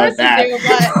mixed about that. Do,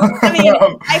 but, I mean,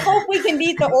 I hope we can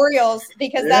beat the Orioles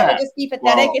because that would just be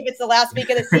pathetic if it's the last week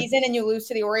of the season and you lose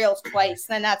to the Orioles twice.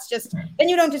 Then then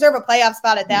you don't deserve a playoff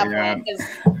spot at that point,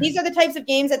 because these are the types of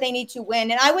games that they need to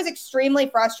win. And I was extremely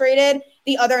frustrated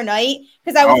the other night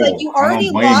because I was like, you already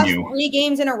lost 3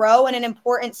 games in a row in an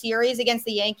important series against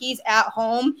the Yankees at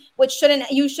home, which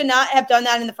you should not have done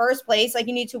that in the first place. Like,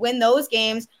 you need to win those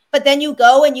games, but then you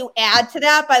go and you add to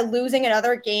that by losing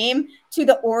another game to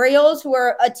the Orioles, who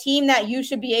are a team that you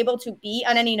should be able to beat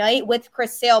on any night with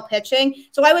Chris Sale pitching.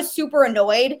 So I was super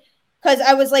annoyed because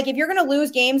I was like, if you're going to lose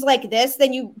games like this,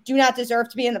 then you do not deserve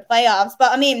to be in the playoffs.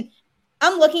 But I mean,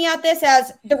 I'm looking at this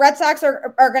as the Red Sox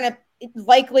are going to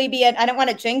likely be I don't want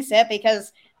to jinx it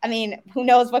because, I mean, who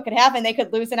knows what could happen. They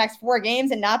could lose the next 4 games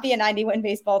and not be a 90-win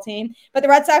baseball team. But the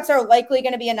Red Sox are likely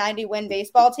going to be a 90-win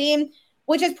baseball team,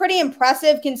 which is pretty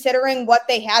impressive considering what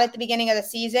they had at the beginning of the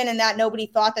season and that nobody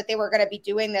thought that they were going to be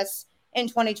doing this in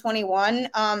 2021.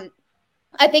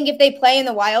 I think if they play in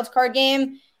the wild card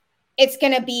game, it's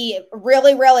going to be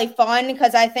really, really fun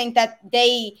because I think that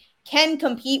they can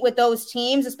compete with those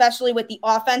teams, especially with the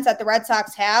offense that the Red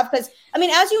Sox have. Because, I mean,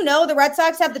 as you know, the Red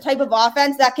Sox have the type of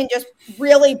offense that can just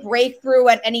really break through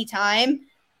at any time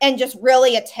and just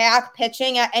really attack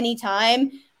pitching at any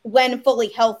time when fully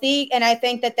healthy. And I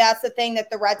think that that's the thing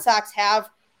that the Red Sox have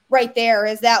right there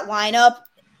is that lineup,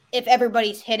 if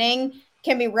everybody's hitting,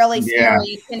 can be really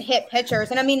scary and hit pitchers.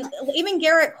 And I mean, even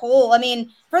Garrett Cole, I mean,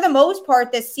 for the most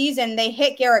part this season, they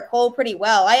hit Garrett Cole pretty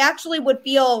well. I actually would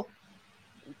feel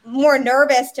more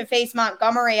nervous to face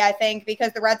Montgomery, I think,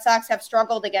 because the Red Sox have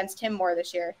struggled against him more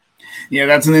this year. Yeah,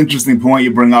 that's an interesting point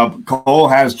you bring up. Cole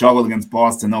has struggled against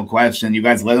Boston, no question. You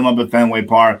guys lit him up at Fenway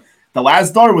Park. The last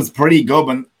start was pretty good,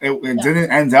 but it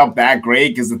didn't end up that great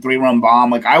because the 3-run bomb.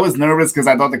 Like, I was nervous because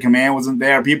I thought the command wasn't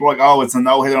there. People were like, oh, it's a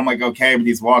no-hitter. I'm like, okay, but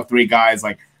he's walked 3 guys.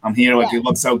 Like, I'm here. Like, it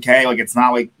looks okay. Like, it's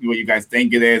not like what you guys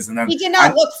think it is. And then he did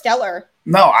not look stellar.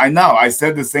 No, I know. I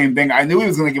said the same thing. I knew he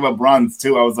was going to give up runs,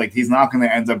 too. I was like, he's not going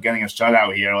to end up getting a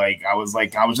shutout here. I was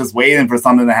just waiting for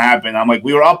something to happen. I'm like,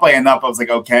 we were up by enough. I was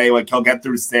like, okay, like, he'll get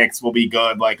through 6. We'll be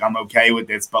good. Like, I'm okay with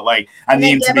this. But, like, I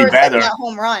need him to be better. That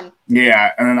home run.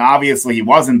 Yeah, and then obviously he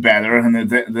wasn't better. And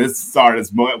this start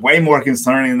is way more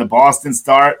concerning than the Boston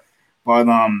start. But,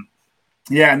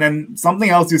 yeah, and then something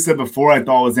else you said before I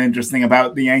thought was interesting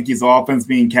about the Yankees offense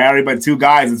being carried by 2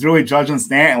 guys. It's really Judge and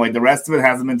Stanton. Like, the rest of it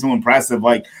hasn't been too impressive.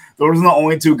 Like, those are the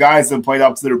only 2 guys that played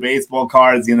up to their baseball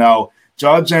cards, you know.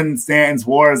 Judge and Stanton's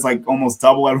WAR is like almost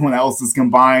double everyone else's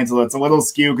combined, so it's a little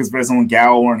skewed because Rizzo and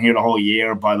Gallo weren't here the whole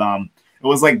year. But it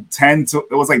was like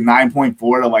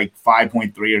 9.4 to like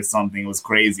 5.3 or something. It was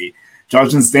crazy.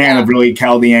 Judge and Stanton have really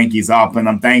held the Yankees up, and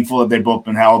I'm thankful that they've both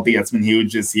been healthy. That's been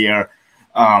huge this year.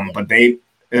 But they're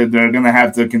going to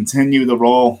have to continue the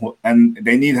role, and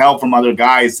they need help from other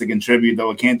guys to contribute,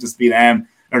 though. It can't just be them.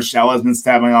 Urshela's been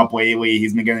stepping up lately.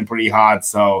 He's been getting pretty hot,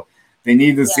 so they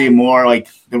need to see more. Like,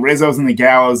 the Rizzos and the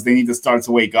Gallos, they need to start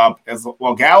to wake up. As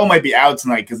well, Gallo might be out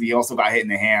tonight because he also got hit in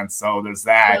the hand, so there's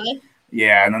that. Really?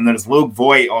 Yeah, and then there's Luke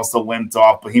Voit also limped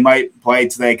off, but he might play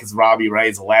today because Robbie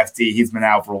Ray's a lefty. He's been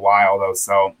out for a while, though,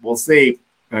 so we'll see.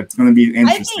 It's going to be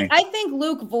interesting. I think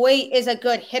Luke Voit is a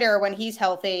good hitter when he's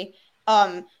healthy,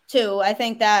 too. I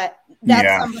think that's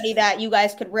somebody that you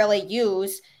guys could really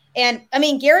use. And, I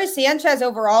mean, Gary Sanchez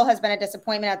overall has been a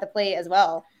disappointment at the plate as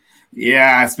well.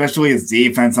 Yeah, especially his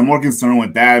defense. I'm more concerned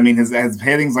with that. I mean, his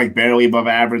hitting's like barely above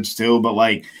average too, but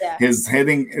like his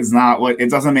hitting is not it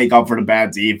doesn't make up for the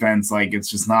bad defense. Like, it's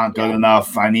just not good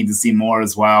enough. I need to see more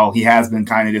as well. He has been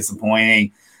kind of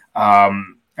disappointing.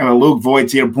 And Luke Voit,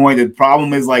 to your point, the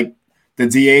problem is like the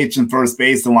DH and first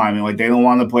base alignment. Like, they don't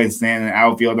want to play Stanton in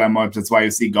outfield that much. That's why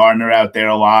you see Gardner out there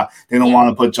a lot. They don't want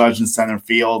to put Judge in center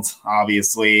field,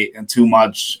 obviously, and too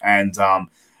much. And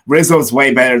Rizzo's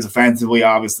way better defensively,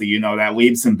 obviously. You know that.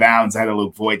 Leaps and bounds ahead of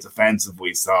Luke Voit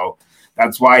defensively. So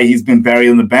that's why he's been buried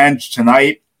on the bench.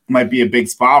 Tonight might be a big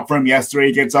spot for him. Yesterday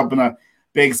he gets up in a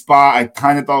big spot. I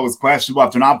kind of thought it was questionable.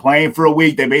 After not playing for a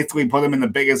week, they basically put him in the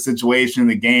biggest situation in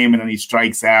the game, and then he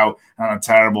strikes out on a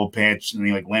terrible pitch, and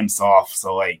he like limps off.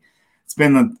 So like,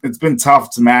 it's been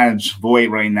tough to manage Voit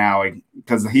right now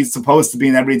because he's supposed to be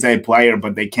an everyday player,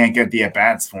 but they can't get the at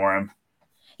bats for him.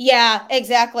 Yeah,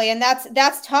 exactly, and that's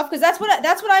tough because that's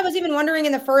what I was even wondering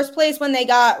in the first place when they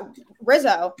got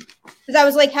Rizzo, because I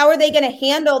was like, how are they going to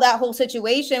handle that whole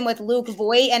situation with Luke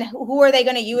Voit, and who are they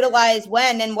going to utilize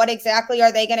when, and what exactly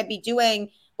are they going to be doing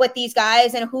with these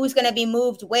guys, and who's going to be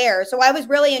moved where? So I was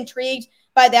really intrigued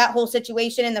by that whole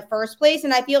situation in the first place,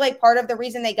 and I feel like part of the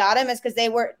reason they got him is because they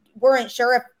weren't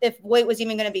sure if Voit was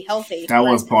even going to be healthy. That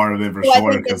was part of it for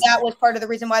sure. I think that was part of the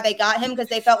reason why they got him, because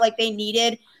they felt like they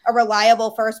needed a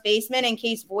reliable first baseman in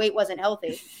case Voit wasn't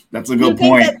healthy. That's a good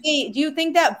point. Do you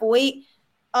think that Voit,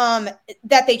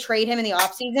 that they trade him in the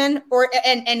offseason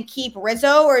and keep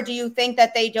Rizzo, or do you think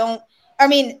that they don't? I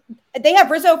mean, they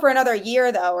have Rizzo for another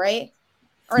year though, right?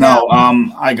 Or no,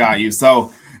 I got you.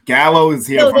 So Gallo is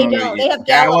here for another year.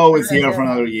 Gallo is here for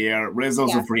another year.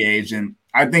 Rizzo's a free agent.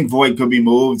 I think Voit could be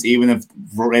moved even if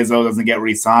Rizzo doesn't get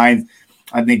re-signed.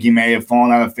 I think he may have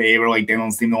fallen out of favor. Like, they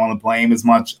don't seem to want to play him as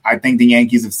much. I think the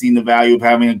Yankees have seen the value of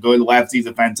having a good lefty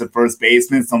defensive first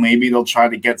baseman, so maybe they'll try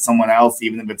to get someone else,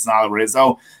 even if it's not a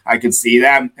Rizzo. I could see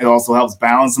that. It also helps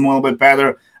balance him a little bit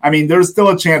better. I mean, there's still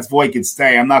a chance Voit could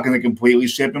stay. I'm not going to completely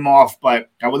ship him off, but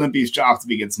I wouldn't be shocked if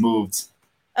he gets moved.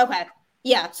 Okay.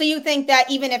 Yeah. So you think that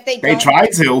even if they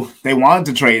tried to. They wanted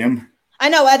to trade him. I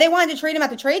know. They wanted to trade him at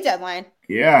the trade deadline.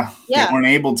 Yeah. They weren't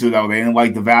able to, though. They didn't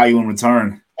like the value in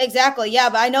return. Exactly. Yeah,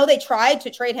 but I know they tried to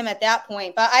trade him at that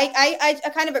point. But I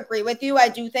kind of agree with you. I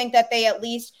do think that they at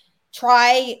least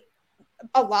try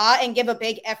a lot and give a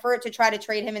big effort to try to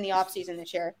trade him in the offseason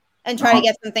this year and try to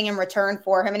get something in return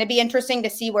for him. And it'd be interesting to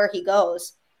see where he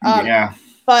goes. But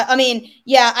I mean,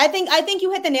 I think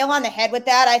you hit the nail on the head with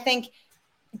that. I think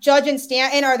Judge and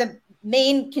Stanton are the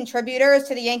main contributors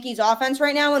to the Yankees offense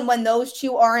right now. And when those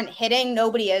two aren't hitting,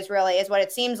 nobody is what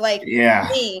it seems like to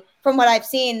me from what I've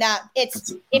seen, that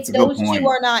it's if those two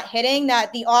are not hitting,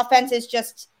 that the offense is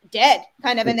just dead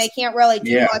kind of, and they can't really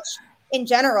do much in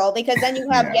general, because then you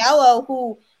have Gallo,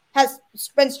 who has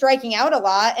been striking out a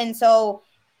lot. And so,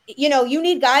 you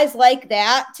need guys like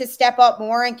that to step up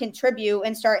more and contribute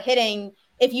and start hitting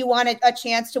if you want a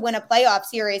chance to win a playoff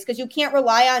series, because you can't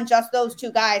rely on just those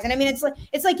two guys. And I mean, it's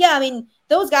like, I mean,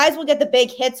 those guys will get the big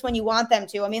hits when you want them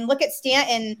to. I mean, look at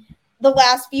Stanton the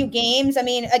last few games. I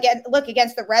mean, again, look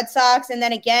against the Red Sox, and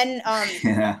then again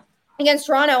against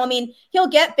Toronto. I mean, he'll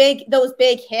get those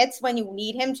big hits when you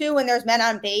need him to, when there's men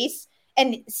on base.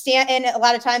 And Stanton a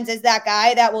lot of times is that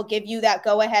guy that will give you that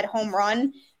go-ahead home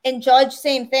run. And Judge,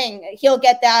 same thing. He'll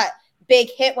get that big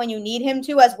hit when you need him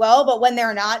to as well. But when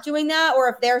they're not doing that, or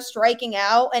if they're striking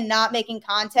out and not making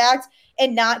contact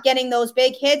and not getting those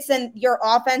big hits, then your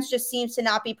offense just seems to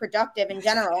not be productive in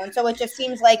general. And so it just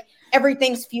seems like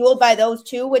everything's fueled by those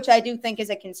two, which I do think is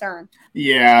a concern.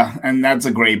 Yeah, and that's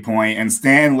a great point. And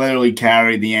Stan literally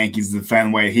carried the Yankees to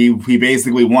Fenway. He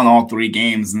basically won all three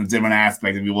games in a different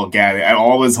aspect if you look at it.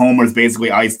 All his homers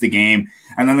basically iced the game.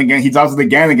 And then again, he does it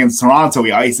again against Toronto.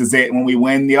 He ices it when we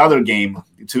win the other game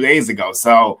 2 days ago.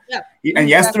 So,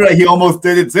 yesterday he almost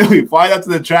did it too. He flied up to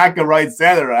the track of right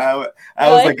center. I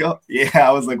was like, oh, yeah.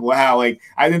 I was like, wow. Like,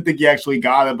 I didn't think he actually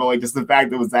got it, but like just the fact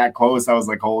that it was that close, I was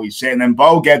like, holy shit. And then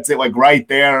Bo gets it like right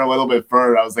there a little bit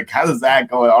further. I was like, how does that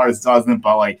go? Ours doesn't,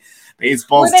 but like,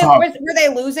 baseball's tough. Were they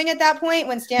losing at that point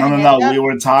when Stanton? No. We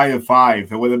were tied at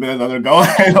 5. It would have been another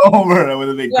go-ahead over. It would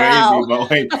have been crazy. But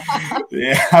like,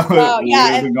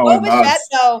 and Bo Bichette,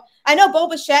 though, I know Bo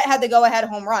Bichette had the go-ahead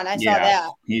home run. I saw that.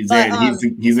 He's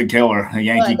a killer, a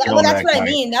Yankee killer. Well, that's what I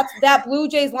mean. That's that Blue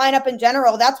Jays lineup in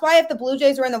general. That's why if the Blue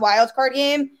Jays were in the wild card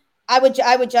game, I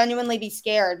would genuinely be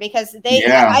scared, because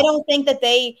I don't think that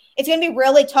it's going to be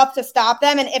really tough to stop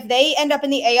them. And if they end up in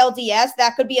the ALDS,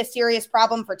 that could be a serious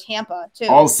problem for Tampa too.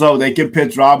 Also, they could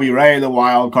pitch Robbie Ray the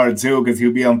wild card too, because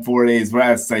he'll be on 4 days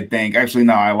rest, I think. Actually,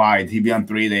 no, I lied. He'd be on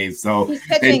 3 days. So he's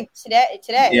pitching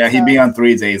today. Yeah, he'd be on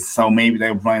 3 days. So maybe they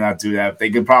would probably not do that. They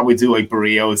could probably do like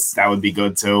Barrios. That would be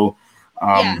good too.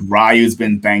 Ryu's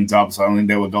been banged up, so I don't think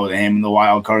they would go to him in the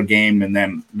wild card game, and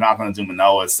then they're not going to do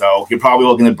Manoah. So you're probably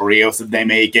looking at Barrios if they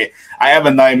make it. I have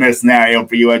a nightmare scenario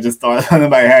for you. I just thought in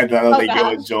my head that I don't think you'll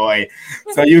enjoy.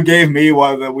 So you gave me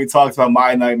one that we talked about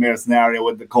my nightmare scenario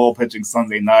with the Cole pitching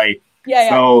Sunday night.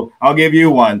 So I'll give you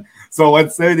one. So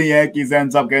let's say the Yankees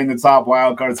ends up getting the top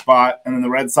wild card spot, and then the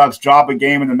Red Sox drop a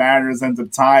game, and the Mariners ends up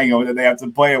tying, or they have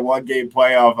to play a 1-game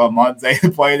playoff on Monday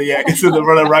to play the Yankees, and the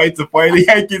right to play the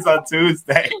Yankees on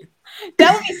Tuesday.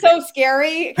 That would be so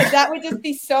scary, because that would just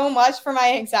be so much for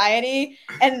my anxiety,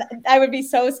 and I would be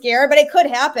so scared. But it could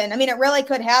happen. I mean, it really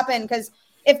could happen, because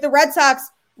if the Red Sox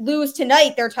lose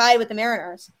tonight, they're tied with the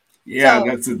Mariners. Yeah, So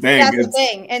that's the thing. that's the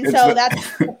thing. And so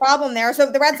that's the problem there.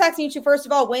 So the Red Sox need to, first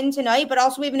of all, win tonight, but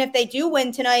also even if they do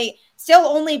win tonight, still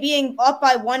only being up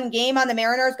by one game on the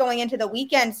Mariners going into the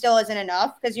weekend still isn't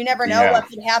enough because you never know what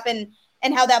could happen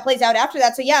and how that plays out after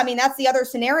that. So, yeah, I mean, that's the other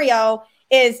scenario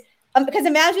is because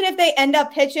imagine if they end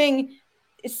up pitching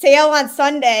Sale on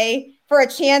Sunday for a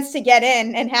chance to get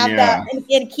in and have that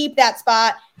and keep that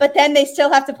spot. But then they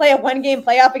still have to play a 1-game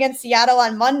playoff against Seattle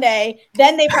on Monday.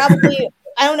 Then they probably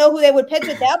 – I don't know who they would pitch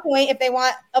at that point. If they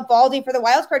want Eovaldi for the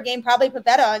wild card game, probably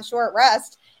Pivetta on short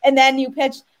rest. And then you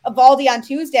pitch Eovaldi on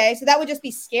Tuesday. So that would just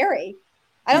be scary.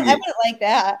 I wouldn't like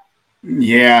that.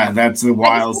 Yeah, that's a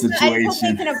wild situation. I hope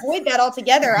they can avoid that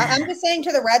altogether. I'm just saying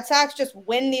to the Red Sox, just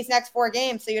win these next 4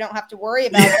 games so you don't have to worry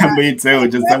about it. Yeah, me too.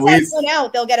 Just at least win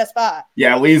out, they'll get a spot.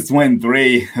 Yeah, at least win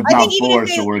 3, if not 4,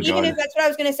 so we're good. If that's what I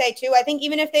was going to say too. I think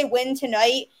even if they win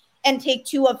tonight and take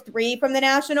 2 of 3 from the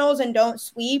Nationals and don't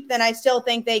sweep, then I still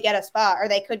think they get a spot, or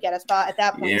they could get a spot at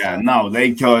that point. Yeah, no,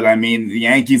 they could. I mean, the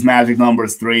Yankees' magic number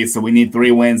is 3, so we need 3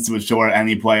 wins to assure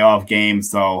any playoff game.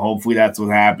 So hopefully that's what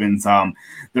happens.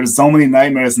 There's so many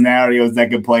nightmare scenarios that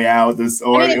could play out. If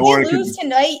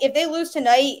they lose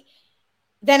tonight,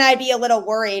 then I'd be a little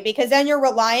worried because then you're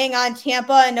relying on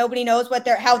Tampa and nobody knows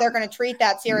how they're going to treat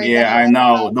that series. Yeah, I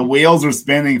know. The wheels are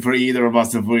spinning for either of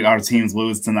us if our teams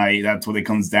lose tonight. That's what it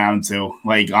comes down to.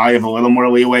 Like, I have a little more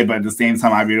leeway, but at the same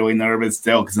time, I'd be really nervous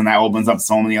still because then that opens up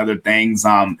so many other things.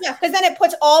 Yeah, because then it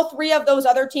puts all 3 of those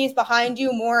other teams behind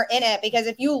you more in it because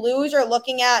if you lose, you're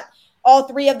looking at all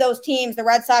 3 of those teams, the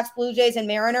Red Sox, Blue Jays, and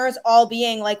Mariners, all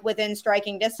being like within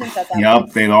striking distance at that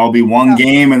point. They'd all be one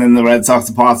game, and then the Red Sox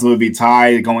would possibly be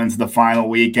tied going into the final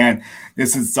weekend.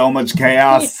 This is so much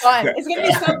chaos. It's going to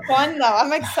be so fun, though.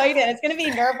 I'm excited. It's going to be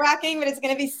nerve-wracking, but it's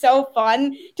going to be so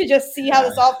fun to just see how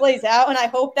this all plays out. And I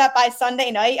hope that by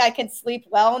Sunday night, I can sleep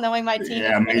well knowing my team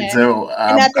is winning. Me too.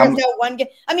 And that there's no one game.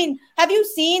 I mean, have you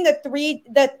seen the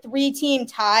three-team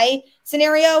tie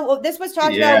scenario? Well, this was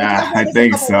talked about. Yeah, I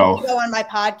think so. On my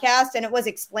podcast, and it was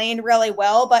explained really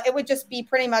well, but it would just be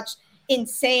pretty much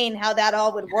insane how that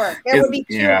all would work. There would be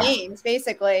 2 games,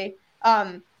 basically.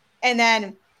 And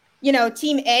then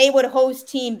Team A would host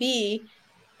Team B,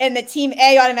 and the Team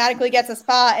A automatically gets a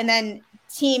spot, and then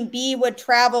Team B would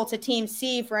travel to Team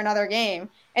C for another game,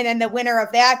 and then the winner of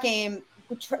that game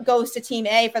goes to Team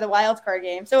A for the wild card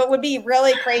game. So it would be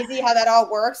really crazy how that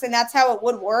all works, and that's how it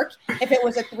would work if it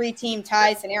was a 3-team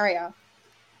tie scenario.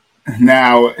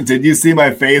 Now, did you see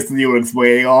my face when you were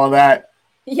explaining all of that?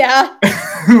 Yeah, because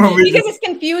it's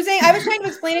confusing. I was trying to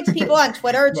explain it to people on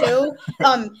Twitter too.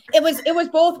 It was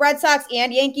both Red Sox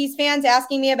and Yankees fans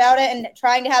asking me about it and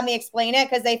trying to have me explain it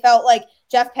because they felt like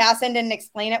Jeff Passan didn't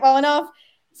explain it well enough.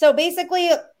 So basically,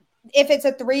 if it's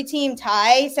a 3-team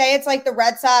tie, say it's like the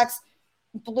Red Sox,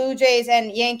 Blue Jays,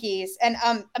 and Yankees, and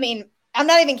I'm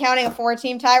not even counting a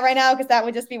 4-team tie right now because that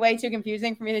would just be way too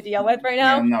confusing for me to deal with right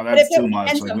now. Yeah, no, that's too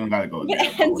much. We don't gotta go there.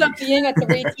 It ends up being a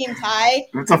 3-team tie.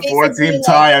 It's a 4-team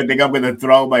tie. I think I'm gonna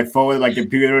throw my phone, my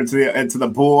computer into the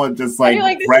pool and just I feel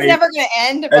like this pray. Is never gonna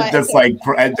end.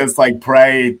 And just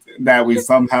pray that we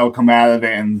somehow come out of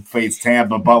it and face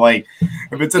Tampa. But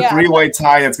if it's a 3-way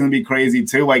tie, that's gonna be crazy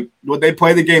too. Would they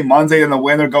play the game Monday and the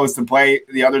winner goes to play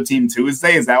the other team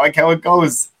Tuesday? Is that how it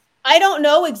goes? I don't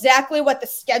know exactly what the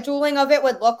scheduling of it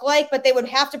would look like, but they would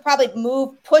have to probably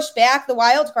push back the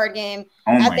wild card game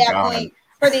at that point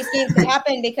for these games to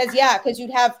happen because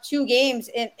you'd have 2 games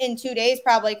in 2 days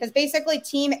probably because basically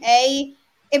Team A,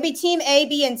 it'd be Team A,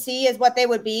 B, and C is what they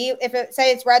would be. If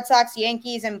it's Red Sox,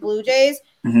 Yankees, and Blue Jays,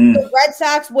 the Red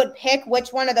Sox would pick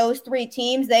which one of those 3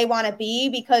 teams they want to be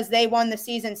because they won the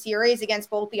season series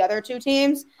against both the other 2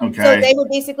 teams. Okay. So they would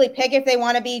basically pick if they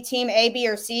want to be Team A, B,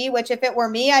 or C, which if it were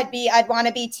me, I'd want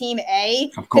to be Team A.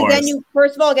 Of course. Then you,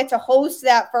 first of all, get to host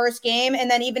that first game, and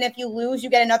then even if you lose, you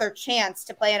get another chance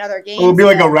to play another game. It would be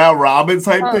like a round robin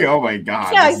type thing? Oh, my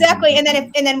God. Yeah, exactly. And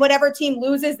then whatever team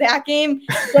loses that game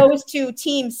goes to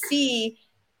Team C,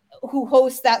 who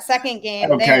hosts that second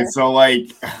game. Okay, so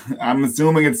I'm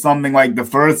assuming it's something like the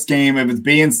first game, if it's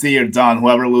B and C are done,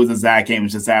 whoever loses that game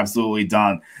is just absolutely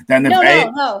done. Then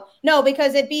No,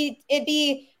 because it'd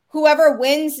be whoever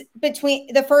wins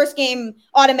between the first game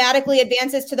automatically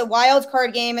advances to the wild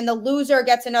card game, and the loser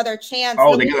gets another chance.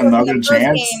 Oh, they get another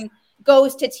chance. Game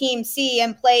goes to Team C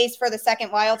and plays for the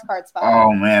second wild card spot.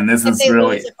 Oh man, this is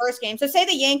really lose the first game. So say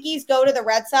the Yankees go to the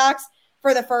Red Sox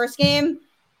for the first game,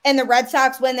 and the Red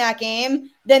Sox win that game,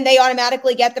 then they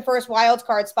automatically get the first wild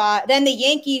card spot. Then the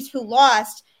Yankees, who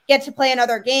lost, get to play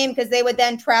another game because they would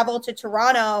then travel to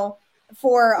Toronto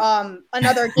for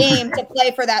another game to play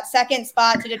for that second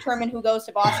spot to determine who goes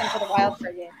to Boston for the wild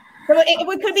card game. So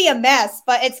it could be a mess,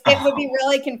 but it would be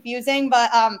really confusing. But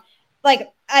like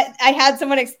I had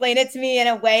someone explain it to me in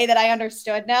a way that I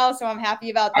understood now, so I'm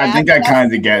happy about that. I think I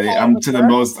kind of get it.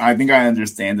 I think I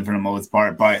understand it for the most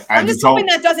part, but I'm just hoping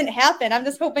that doesn't happen. I'm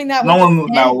just hoping that only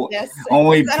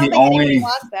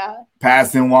wants that.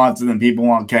 Paston wants it and people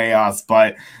want chaos,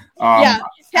 but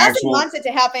Paston wants it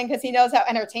to happen because he knows how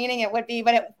entertaining it would be,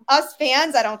 but us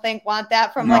fans, I don't think want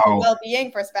that from like a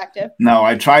well-being perspective. No,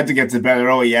 I tried to get to bed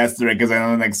early yesterday because I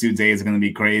know the next 2 days are going to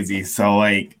be crazy. So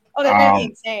like, oh, they're going to be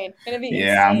insane.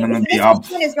 I'm going to be up.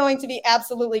 This is going to be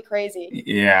absolutely crazy.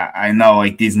 Yeah, I know.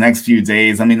 Like these next few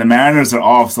days, I mean, the Mariners are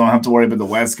off, so I don't have to worry about the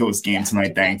West Coast game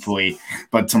tonight, thankfully.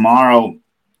 But tomorrow,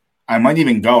 I might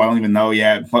even go. I don't even know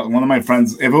yet. But one of my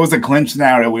friends, if it was a clinch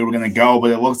scenario, we were going to go,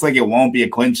 but it looks like it won't be a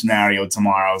clinch scenario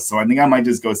tomorrow. So I think I might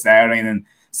just go Saturday, and then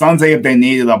Sunday, if they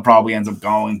need it, I'll probably end up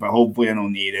going, but hopefully I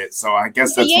don't need it. So I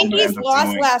guess that's what the Yankees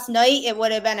lost last night. It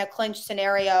would have been a clinch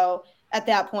scenario at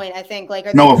that point, I think. Like,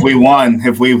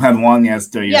 if we had won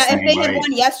yesterday. Yeah, if they had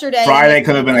won yesterday, Friday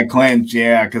could have been a clinch.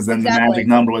 Yeah, because then the magic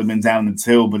number would have been down to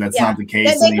 2, but that's not the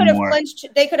case anymore.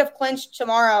 They could have clinched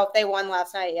tomorrow if they won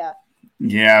last night. Yeah.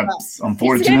 Yeah,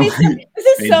 unfortunately,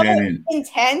 this is so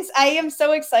intense. I am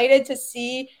so excited to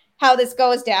see how this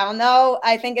goes down, though.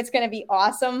 I think it's going to be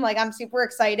awesome. Like, I'm super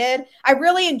excited. I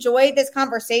really enjoyed this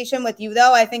conversation with you,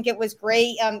 though. I think it was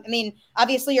great. I mean,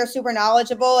 obviously, you're super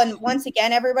knowledgeable. And once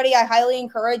again, everybody, I highly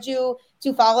encourage you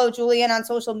to follow Julian on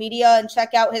social media and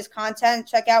check out his content,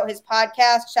 check out his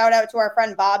podcast. Shout out to our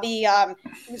friend Bobby.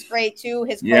 He was great, too.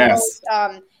 His co-host.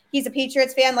 He's a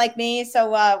Patriots fan like me,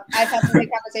 so I've had some great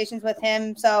conversations with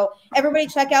him. So everybody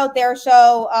check out their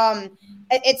show.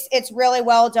 It's really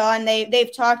well done.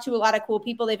 They've talked to a lot of cool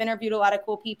people. They've interviewed a lot of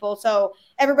cool people. So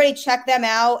everybody check them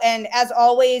out. And as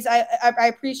always, I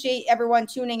appreciate everyone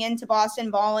tuning in to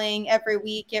Boston Balling every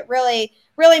week. It really,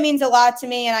 really means a lot to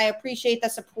me, and I appreciate the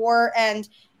support. And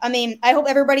I mean, I hope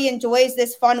everybody enjoys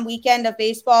this fun weekend of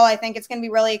baseball. I think it's going to be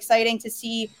really exciting to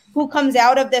see who comes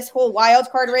out of this whole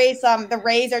wild card race. The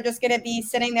Rays are just going to be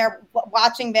sitting there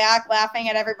watching back, laughing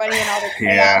at everybody and all this.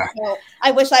 Yeah. So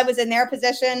I wish I was in their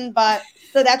position, but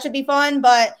so that should be fun.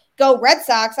 But go Red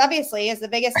Sox, obviously, is the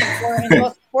biggest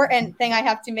most important thing I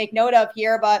have to make note of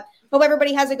here. But hope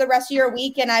everybody has a good rest of your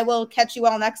week, and I will catch you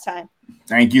all next time.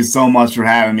 Thank you so much for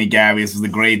having me, Gabby. This was a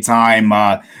great time.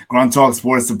 Grunt Talk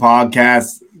Sports, the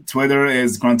podcast. Twitter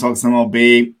is Grunt Talks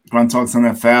MLB, Grunt Talks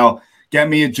NFL. Get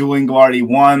me at Julian Guardy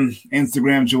 1,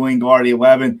 Instagram Julian Guardy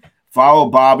 11. Follow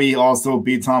Bobby, also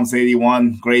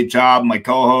BToms81. Great job. My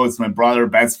co-host, my brother,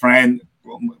 best friend.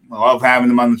 I love having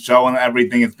him on the show and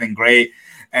everything. It's been great.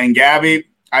 And Gabby,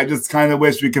 I just kind of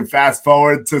wish we could fast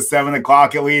forward to 7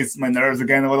 o'clock at least. My nerves are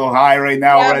getting a little high right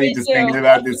now already just thinking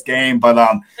about this game. But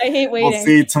I hate waiting. We'll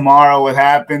see tomorrow what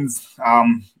happens.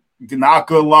 Not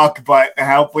good luck, but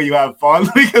hopefully you have fun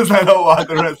because I don't want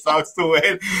the Red Sox to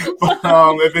win. But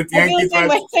if it's Yankees,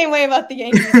 same way about the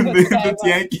Yankees. If it's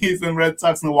Yankees and Red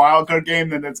Sox in the wild card game,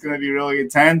 then it's going to be really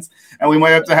intense, and we might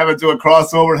have to do a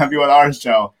crossover and have you on our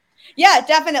show. Yeah,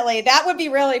 definitely. That would be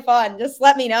really fun. Just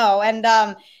let me know. And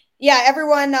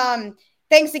everyone,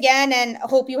 thanks again, and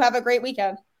hope you have a great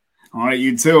weekend. All right,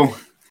 you too.